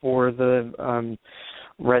already for the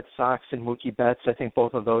Red Sox and Mookie Betts. I think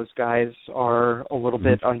both of those guys are a little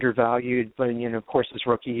bit undervalued, but of course, as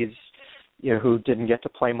rookies, who didn't get to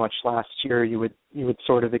play much last year, you would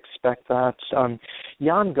sort of expect that.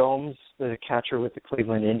 Yan Gomes, the catcher with the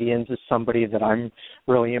Cleveland Indians, is somebody that I'm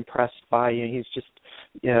really impressed by. He's just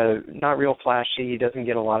not real flashy. He doesn't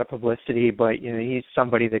get a lot of publicity, but he's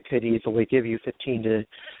somebody that could easily give you 15 to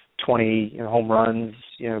 20 home runs,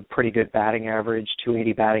 pretty good batting average,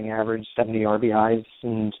 280 batting average, 70 RBIs,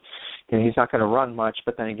 and he's not going to run much.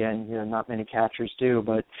 But then again, not many catchers do.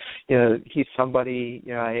 But he's somebody.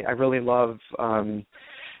 I really love.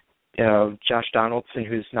 Josh Donaldson,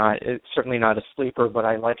 who's certainly not a sleeper, but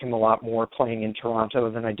I like him a lot more playing in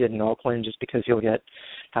Toronto than I did in Oakland, just because he'll get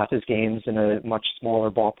half his games in a much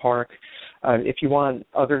smaller ballpark. If you want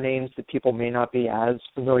other names that people may not be as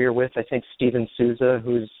familiar with, I think Steven Souza,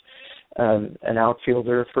 who's an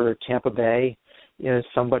outfielder for Tampa Bay, is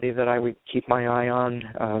somebody that I would keep my eye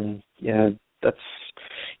on. That's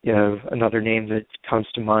another name that comes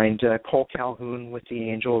to mind. Cole Calhoun with the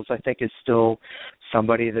Angels, I think, is still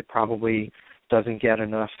somebody that probably doesn't get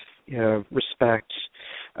enough respect.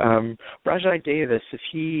 Rajai Davis,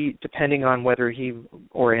 depending on whether he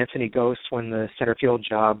or Anthony Ghost win the center field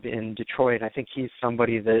job in Detroit, I think he's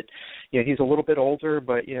somebody that, he's a little bit older,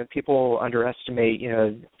 but, people underestimate,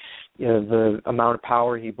 the amount of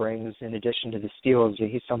power he brings in addition to the steals.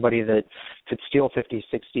 He's somebody that could steal 50,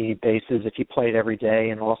 60 bases if he played every day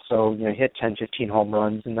and also, hit 10, 15 home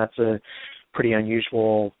runs, and that's a pretty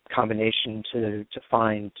unusual combination to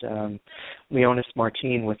find. Leonys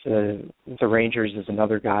Martin with the Rangers is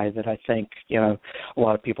another guy that I think a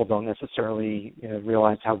lot of people don't necessarily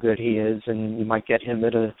realize how good he is, and you might get him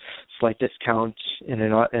at a slight discount in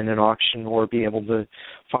an auction, or be able to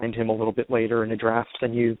find him a little bit later in a draft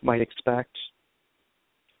than you might expect.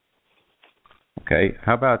 Okay,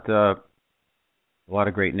 how about a lot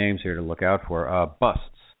of great names here to look out for? Busts,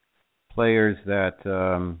 players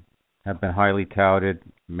that have been highly touted.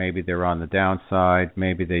 Maybe they're on the downside.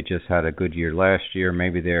 Maybe they just had a good year last year.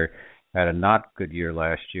 Maybe they had a not good year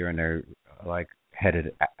last year and they're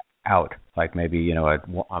headed out. Like maybe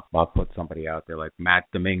I'll put somebody out there like Matt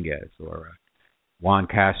Dominguez or Juan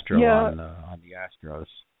Castro on the Astros.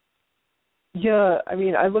 Yeah, I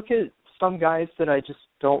mean, I look at some guys that I just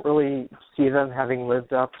don't really see them having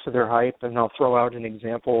lived up to their hype, and I'll throw out an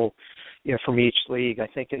example from each league. I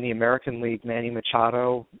think in the American League, Manny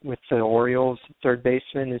Machado with the Orioles, third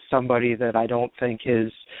baseman, is somebody that I don't think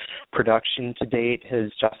his production to date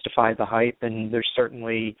has justified the hype, and there's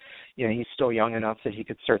certainly, he's still young enough that he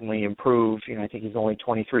could certainly improve. I think he's only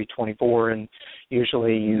 23, 24, and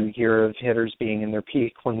usually you hear of hitters being in their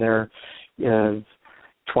peak when they're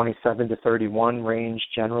 27 to 31 range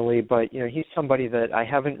generally, but he's somebody that I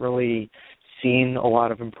haven't really seen a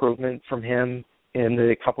lot of improvement from him in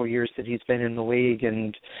the couple of years that he's been in the league,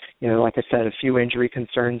 and like I said, a few injury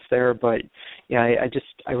concerns there, but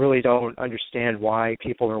I really don't understand why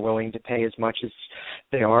people are willing to pay as much as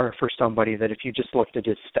they are for somebody that, if you just looked at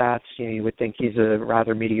his stats, you would think he's a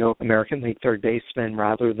rather mediocre American League third baseman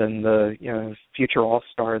rather than the future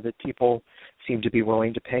all-star that people seem to be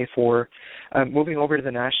willing to pay for. Moving over to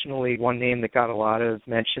the National League, one name that got a lot of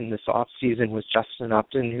mention this offseason was Justin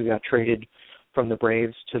Upton, who got traded from the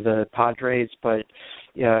Braves to the Padres. But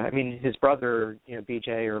yeah, I mean, his brother,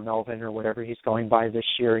 BJ or Melvin or whatever he's going by this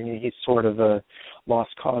year, he's sort of a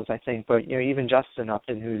lost cause, I think. But even Justin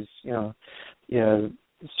Upton, who's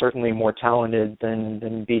certainly more talented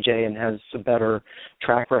than BJ and has a better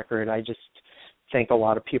track record, I just think a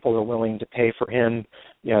lot of people are willing to pay for him,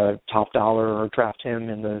 top dollar, or draft him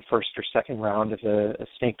in the first or second round of a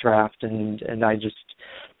snake draft, and I just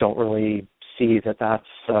don't really see that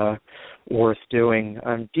that's worth doing.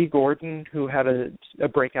 Dee Gordon, who had a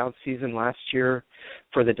breakout season last year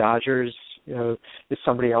for the Dodgers, is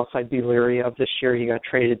somebody else I'd be leery of this year. He got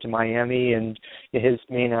traded to Miami, and his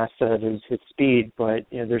main asset is his speed, but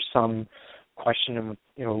there's some question of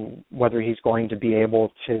whether he's going to be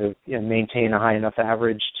able to maintain a high enough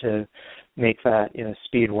average to make that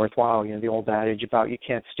speed worthwhile. The old adage about you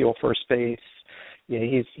can't steal first base.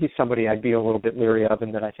 He's somebody I'd be a little bit leery of,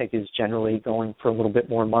 and that I think is generally going for a little bit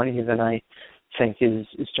more money than I think is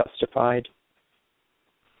justified.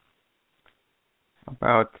 How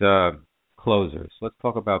about closers? Let's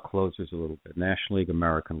talk about closers a little bit. National League,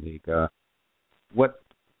 American League.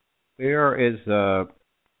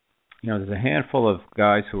 There's a handful of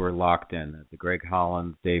guys who are locked in. The Greg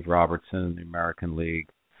Holland, Dave Robertson, the American League,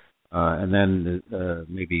 and then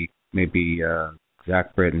maybe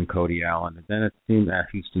Zach Britton, Cody Allen, and then it seems at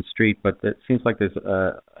Houston Street. But it seems like there's,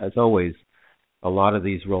 as always, a lot of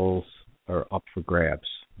these roles are up for grabs.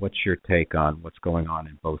 What's your take on what's going on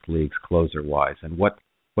in both leagues, closer-wise, and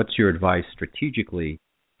what's your advice strategically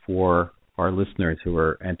for our listeners who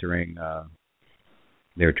are entering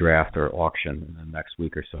their draft or auction in the next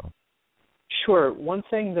week or so? Sure. One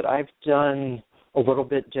thing that I've done a little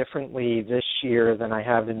bit differently this year than I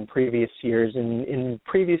have in previous years. In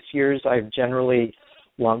previous years, I've generally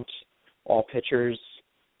lumped all pitchers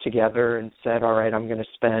together and said, all right, I'm going to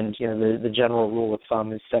spend, the general rule of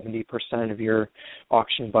thumb is 70% of your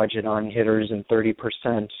auction budget on hitters and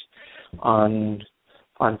 30% on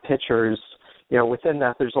pitchers. Within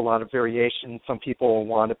that, there's a lot of variation. Some people will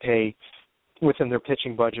want to pay, within their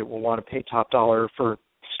pitching budget, will want to pay top dollar for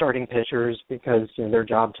starting pitchers because their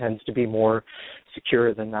job tends to be more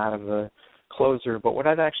secure than that of a closer. But what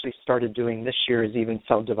I've actually started doing this year is even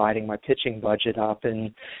subdividing my pitching budget up,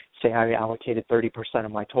 and say I allocated 30%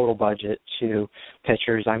 of my total budget to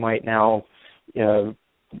pitchers. I might now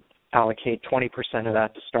allocate 20% of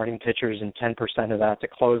that to starting pitchers and 10% of that to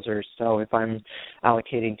closers. So if I'm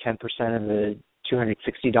allocating 10% of the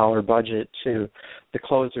 $260 budget to the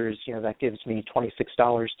closers, that gives me $26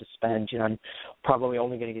 to spend. I'm probably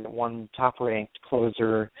only going to get one top-ranked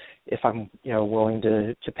closer if I'm, willing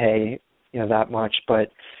to pay, that much.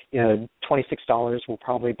 But, $26 will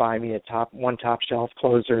probably buy me one top-shelf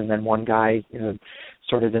closer and then one guy,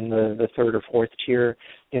 sort of in the third or fourth tier.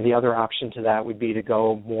 The other option to that would be to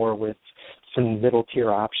go more with some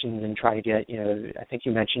middle-tier options and try to get, I think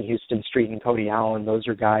you mentioned Houston Street and Cody Allen. Those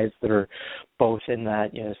are guys that are both in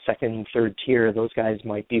that, second and third tier. Those guys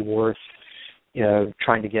might be worth,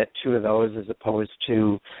 trying to get two of those as opposed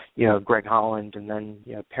to, Greg Holland and then,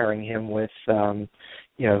 pairing him with,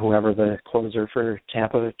 whoever the closer for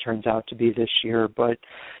Tampa turns out to be this year. But,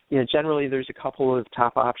 generally there's a couple of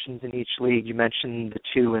top options in each league. You mentioned the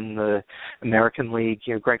two in the American League,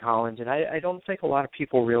 Greg Holland, and I don't think a lot of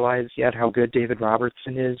people realize yet how good David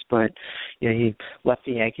Robertson is, but, he left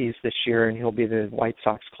the Yankees this year and he'll be the White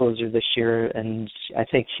Sox closer this year, and I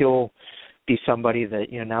think he'll be somebody that,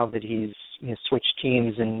 now that he's switched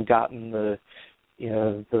teams and gotten the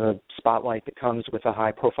spotlight that comes with a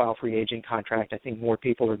high-profile free agent contract, I think more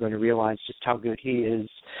people are going to realize just how good he is.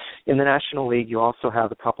 In the National League, you also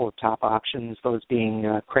have a couple of top options, those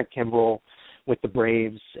being Craig Kimbrell with the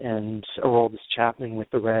Braves and Aroldis Chapman with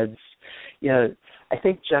the Reds. I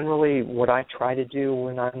think generally what I try to do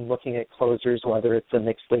when I'm looking at closers, whether it's a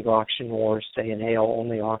mixed league auction or, say, an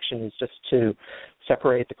AL-only auction, is just to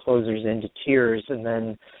separate the closers into tiers, and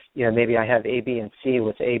then maybe I have A, B, and C,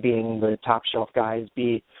 with A being the top shelf guys,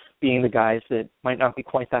 B being the guys that might not be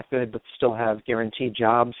quite that good but still have guaranteed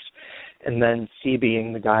jobs, and then C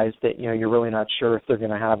being the guys that, you're really not sure if they're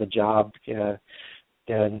going to have a job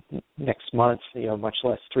next month, much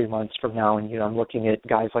less 3 months from now. And, I'm looking at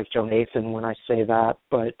guys like Joe Nathan when I say that.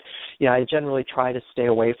 But, I generally try to stay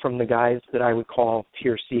away from the guys that I would call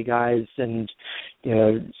Tier C guys and,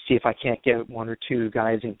 see if I can't get one or two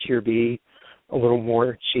guys in Tier B a little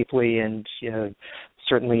more cheaply. And,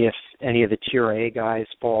 certainly if any of the Tier A guys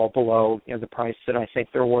fall below, the price that I think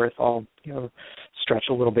they're worth, I'll, stretch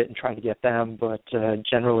a little bit and try to get them. But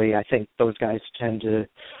generally, I think those guys tend to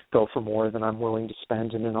go for more than I'm willing to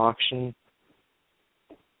spend in an auction.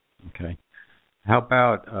 Okay. How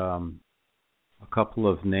about a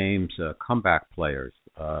couple of names, comeback players.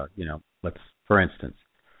 For instance,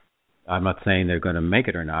 I'm not saying they're going to make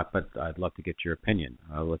it or not, but I'd love to get your opinion.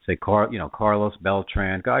 Let's say, Carlos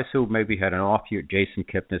Beltran, guys who maybe had an off year. Jason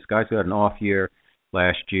Kipnis, guys who had an off year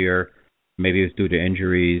last year. Maybe it was due to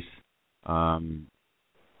injuries.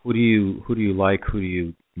 Who do you like? Who do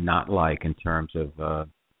you not like in terms of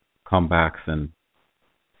comebacks and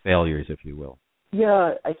failures, if you will?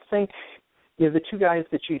 Yeah, I think the two guys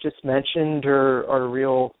that you just mentioned are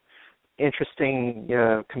real interesting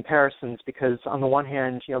comparisons, because on the one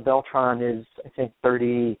hand, Beltran is, I think,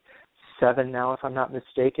 37 now, if I'm not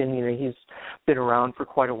mistaken. He's been around for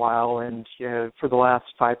quite a while, and for the last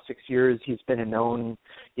 5-6 years, he's been a known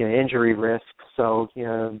injury risk. So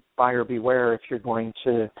buyer beware if you're going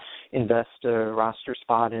to invest a roster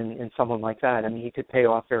spot in someone like that. I mean, he could pay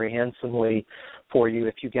off very handsomely for you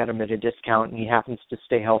if you get him at a discount and he happens to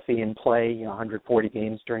stay healthy and play 140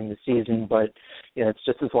 games during the season. But it's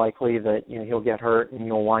just as likely that he'll get hurt and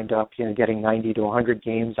you'll wind up getting 90 to 100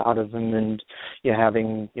 games out of him and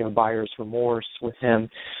having buyer's remorse with him.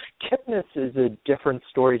 Kipnis is a different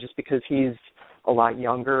story just because he's a lot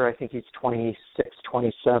younger. I think he's 26,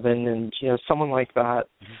 27, and someone like that,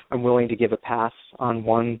 I'm willing to give a pass on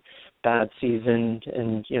one bad season,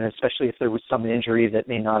 and especially if there was some injury that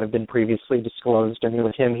may not have been previously disclosed. I mean,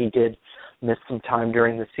 with him, he did miss some time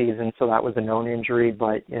during the season, so that was a known injury.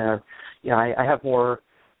 But I have more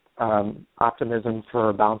optimism for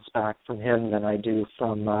a bounce back from him than I do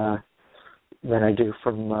from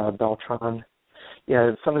Beltran.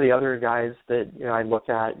 Some of the other guys that I look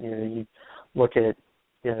at, you look at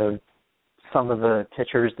some of the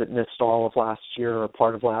pitchers that missed all of last year or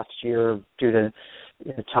part of last year due to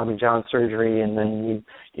Tommy John surgery, and then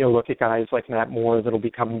you look at guys like Matt Moore that'll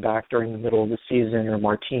be coming back during the middle of the season, or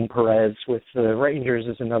Martin Perez with the Rangers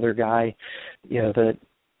is another guy that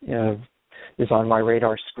is on my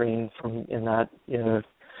radar screen from in that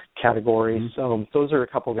category. Mm-hmm. So those are a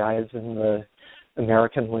couple guys in the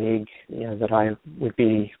American League that I would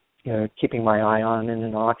be keeping my eye on in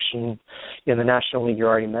an auction. In the National League, you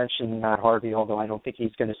already mentioned Matt Harvey, although I don't think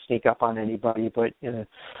he's going to sneak up on anybody. But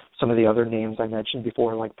some of the other names I mentioned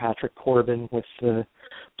before, like Patrick Corbin with the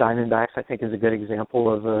Diamondbacks, I think is a good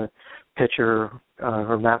example of a pitcher,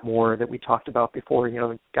 or Matt Moore that we talked about before.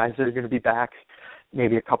 Guys that are going to be back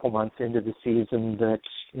maybe a couple months into the season that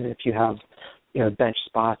if you have bench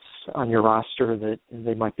spots on your roster, that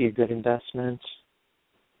they might be a good investment.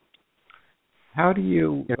 How do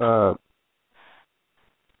you,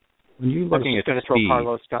 when you're looking at speed... I was just going to throw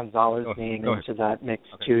Carlos Gonzalez's name into that mix,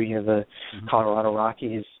 too. The Colorado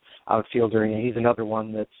Rockies outfielder. He's another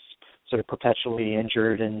one that's sort of perpetually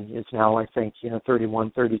injured and is now, I think,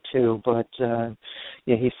 31, 32. But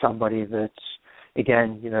he's somebody that,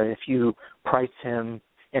 again, if you price him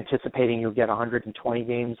anticipating you'll get 120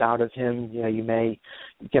 games out of him, you may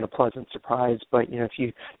get a pleasant surprise. But if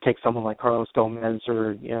you take someone like Carlos Gomez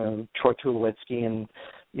or Troy Tulowitzki and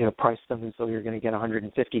price them as though you're going to get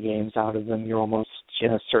 150 games out of them, you're almost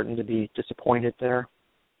certain to be disappointed there.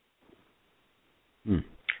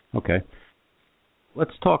 Okay.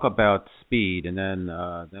 Let's talk about speed, and then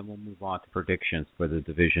we'll move on to predictions for the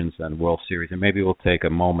divisions and World Series, and maybe we'll take a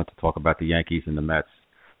moment to talk about the Yankees and the Mets,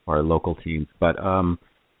 our local teams. But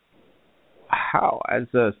how, as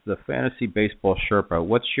the fantasy baseball Sherpa,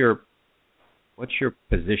 what's your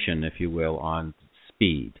position, if you will, on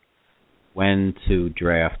speed? When to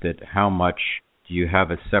draft it? How much? Do you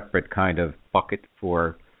have a separate kind of bucket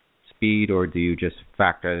for speed, or do you just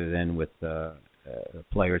factor it in with the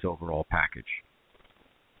player's overall package?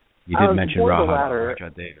 You did mention Raja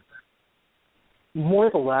Davis.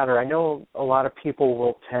 More the latter. I know a lot of people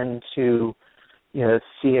will tend to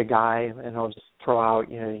see a guy, and I'll just throw out,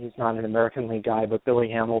 he's not an American League guy, but Billy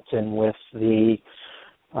Hamilton with the,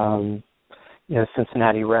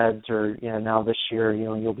 Cincinnati Reds, or, now this year,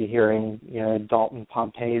 you'll be hearing, Dalton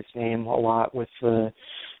Pompey's name a lot with the,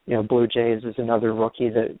 Blue Jays is another rookie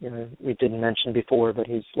that, we didn't mention before, but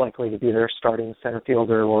he's likely to be their starting center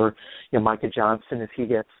fielder, or, Micah Johnson if he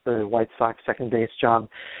gets the White Sox second base job.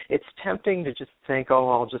 It's tempting to just think,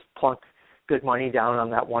 I'll just plunk good money down on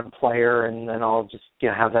that one player, and then I'll just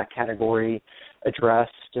have that category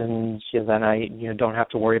addressed, and then I don't have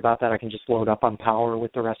to worry about that. I can just load up on power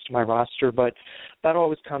with the rest of my roster. But that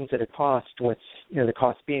always comes at a cost, with the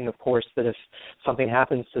cost being, of course, that if something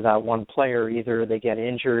happens to that one player, either they get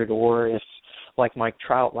injured, or if, like Mike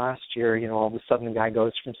Trout last year, all of a sudden the guy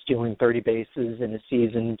goes from stealing 30 bases in a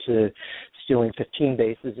season to stealing 15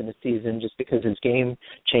 bases in a season just because his game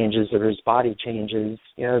changes or his body changes,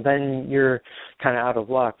 then you're kind of out of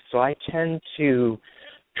luck. So I tend to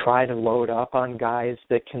try to load up on guys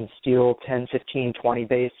that can steal 10, 15, 20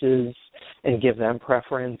 bases and give them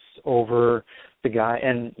preference over the guy,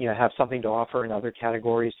 and have something to offer in other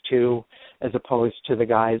categories too, as opposed to the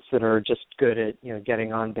guys that are just good at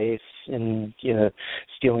getting on base and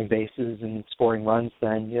stealing bases and scoring runs.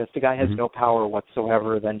 Then if the guy has no power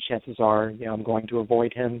whatsoever, then chances are I'm going to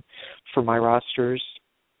avoid him for my rosters.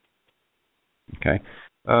 Okay,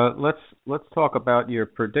 let's talk about your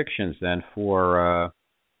predictions then for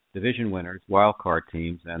division winners, wild card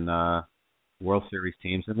teams, and World Series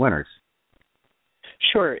teams and winners.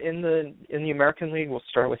 Sure. In the American League, we'll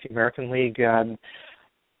start with the American League.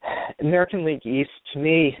 American League East, to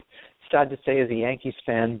me, sad to say as a Yankees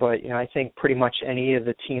fan, but I think pretty much any of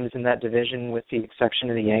the teams in that division, with the exception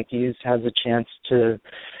of the Yankees, has a chance to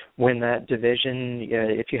win that division.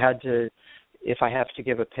 If I have to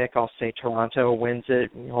give a pick, I'll say Toronto wins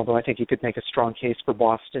it, although I think you could make a strong case for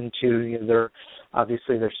Boston too.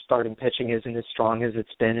 Obviously their starting pitching isn't as strong as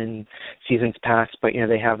it's been in seasons past, but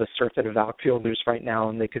they have a surfeit of outfielders right now,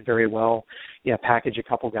 and they could very well package a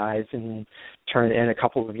couple guys and turn in a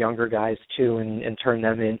couple of younger guys too, and turn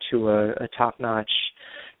them into a top-notch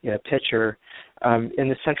pitcher. In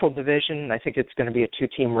the Central Division, I think it's going to be a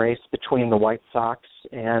two-team race between the White Sox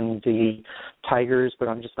and the Tigers, but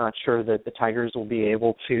I'm just not sure that the Tigers will be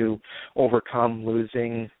able to overcome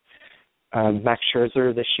losing Max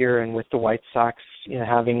Scherzer this year, and with the White Sox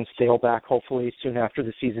having Sale back hopefully soon after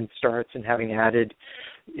the season starts, and having added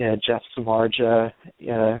Jeff Samardzija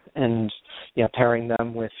and pairing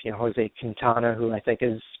them with Jose Quintana, who I think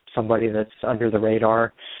is somebody that's under the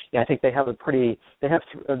radar. I think they have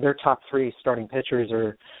their top three starting pitchers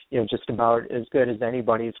are just about as good as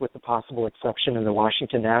anybody's, with the possible exception of the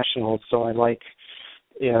Washington Nationals. So I like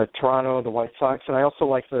Toronto, the White Sox, and I also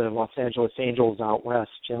like the Los Angeles Angels out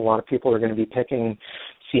west. A lot of people are going to be picking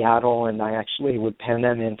Seattle, and I actually would pen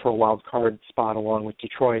them in for a wild card spot along with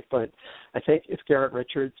Detroit. But I think if Garrett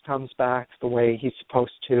Richards comes back the way he's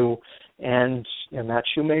supposed to, and Matt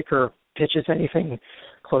Shoemaker pitches anything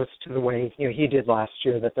close to the way he did last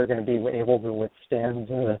year, that they're going to be able to withstand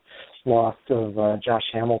the loss of Josh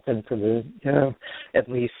Hamilton for the at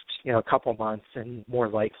least a couple months, and more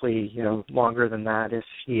likely longer than that if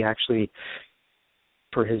he actually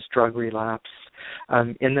for his drug relapse.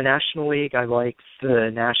 In the National League, I like the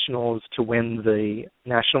Nationals to win the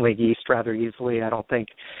National League East rather easily. I don't think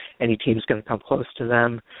any team's going to come close to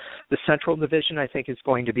them. The Central Division, I think, is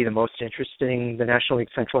going to be the most interesting. The National League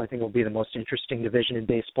Central, I think, will be the most interesting division in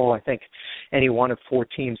baseball. I think any one of four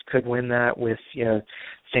teams could win that, with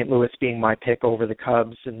St. Louis being my pick over the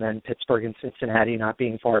Cubs, and then Pittsburgh and Cincinnati not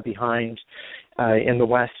being far behind. In the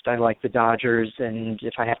West, I like the Dodgers, and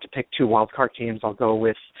if I have to pick two wildcard teams, I'll go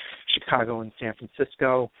with Chicago and San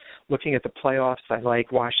Francisco. Looking at the playoffs, I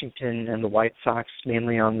like Washington and the White Sox,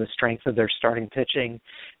 mainly on the strength of their starting pitching.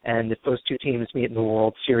 And if those two teams meet in the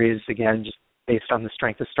World Series, again, just based on the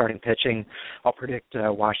strength of starting pitching, I'll predict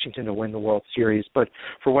Washington to win the World Series. But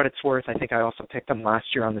for what it's worth, I think I also picked them last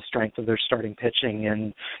year on the strength of their starting pitching,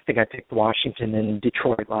 and I think I picked Washington and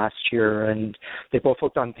Detroit last year, and they both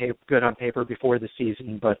looked good on paper before the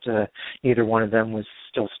season, but neither one of them was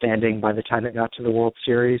still standing by the time it got to the World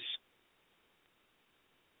Series.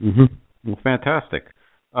 Well, fantastic.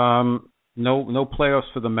 No playoffs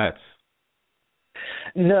for the Mets.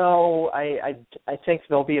 No, I think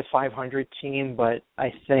they'll be a 500 team, but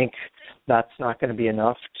I think that's not going to be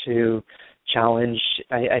enough to challenge.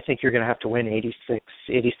 I think you're going to have to win 86,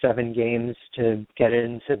 87 games to get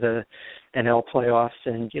into the NL playoffs.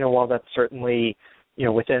 And, while that's certainly,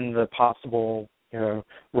 within the possible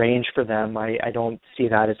range for them, I don't see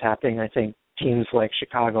that as happening. I think teams like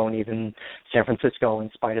Chicago and even San Francisco,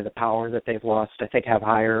 in spite of the power that they've lost, I think have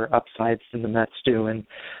higher upsides than the Mets do. And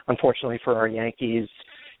unfortunately for our Yankees,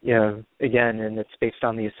 again, and it's based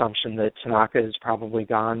on the assumption that Tanaka is probably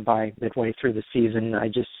gone by midway through the season. I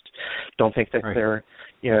just don't think that they're,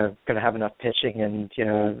 going to have enough pitching, and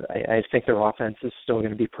I think their offense is still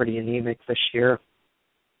going to be pretty anemic this year.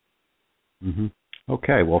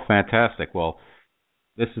 Okay, well, fantastic. Well,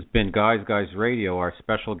 this has been Guys Radio. Our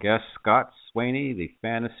special guest, Scott Swaney, the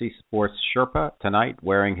Fantasy Sports Sherpa, tonight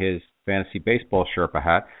wearing his Fantasy Baseball Sherpa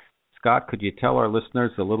hat. Scott, could you tell our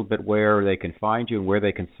listeners a little bit where they can find you and where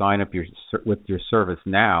they can sign up with your service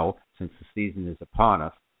now, since the season is upon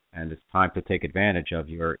us and it's time to take advantage of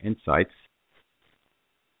your insights?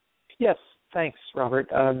 Yes, thanks, Robert.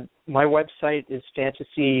 My website is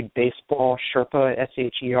fantasybaseballsherpa,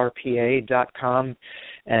 SHERPA.com,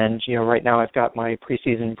 And, right now I've got my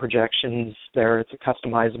preseason projections there. It's a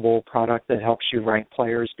customizable product that helps you rank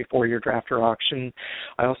players before your draft or auction.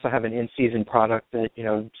 I also have an in-season product that,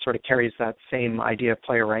 sort of carries that same idea of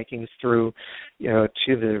player rankings through, to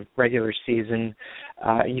the regular season.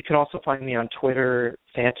 You can also find me on Twitter,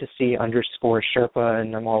 fantasy_Sherpa,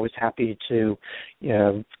 and I'm always happy to,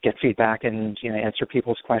 get feedback and, answer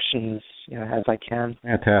people's questions, as I can.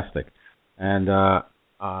 Fantastic. And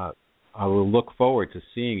I will look forward to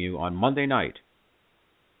seeing you on Monday night.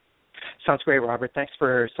 Sounds great, Robert. Thanks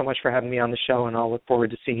so much for having me on the show, and I'll look forward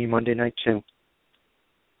to seeing you Monday night, too.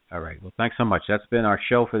 All right. Well, thanks so much. That's been our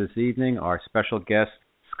show for this evening. Our special guest,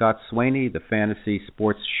 Scott Swaney, the Fantasy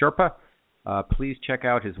Sports Sherpa. Please check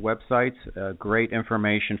out his websites. Great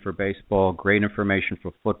information for baseball, great information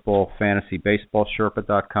for football,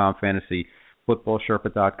 fantasybaseballsherpa.com,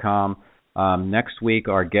 fantasyfootballsherpa.com. Next week,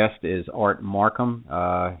 our guest is Art Markham.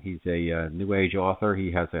 He's a New Age author.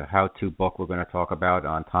 He has a how-to book we're going to talk about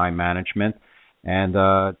on time management. And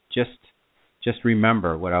just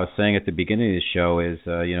remember what I was saying at the beginning of the show is,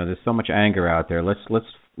 there's so much anger out there.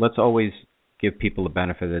 Let's always give people the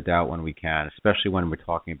benefit of the doubt when we can, especially when we're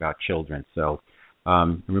talking about children. So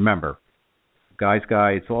remember, Guys,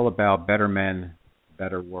 it's all about better men,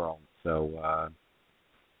 better world. So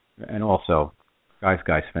and also, guys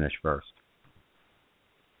finish first.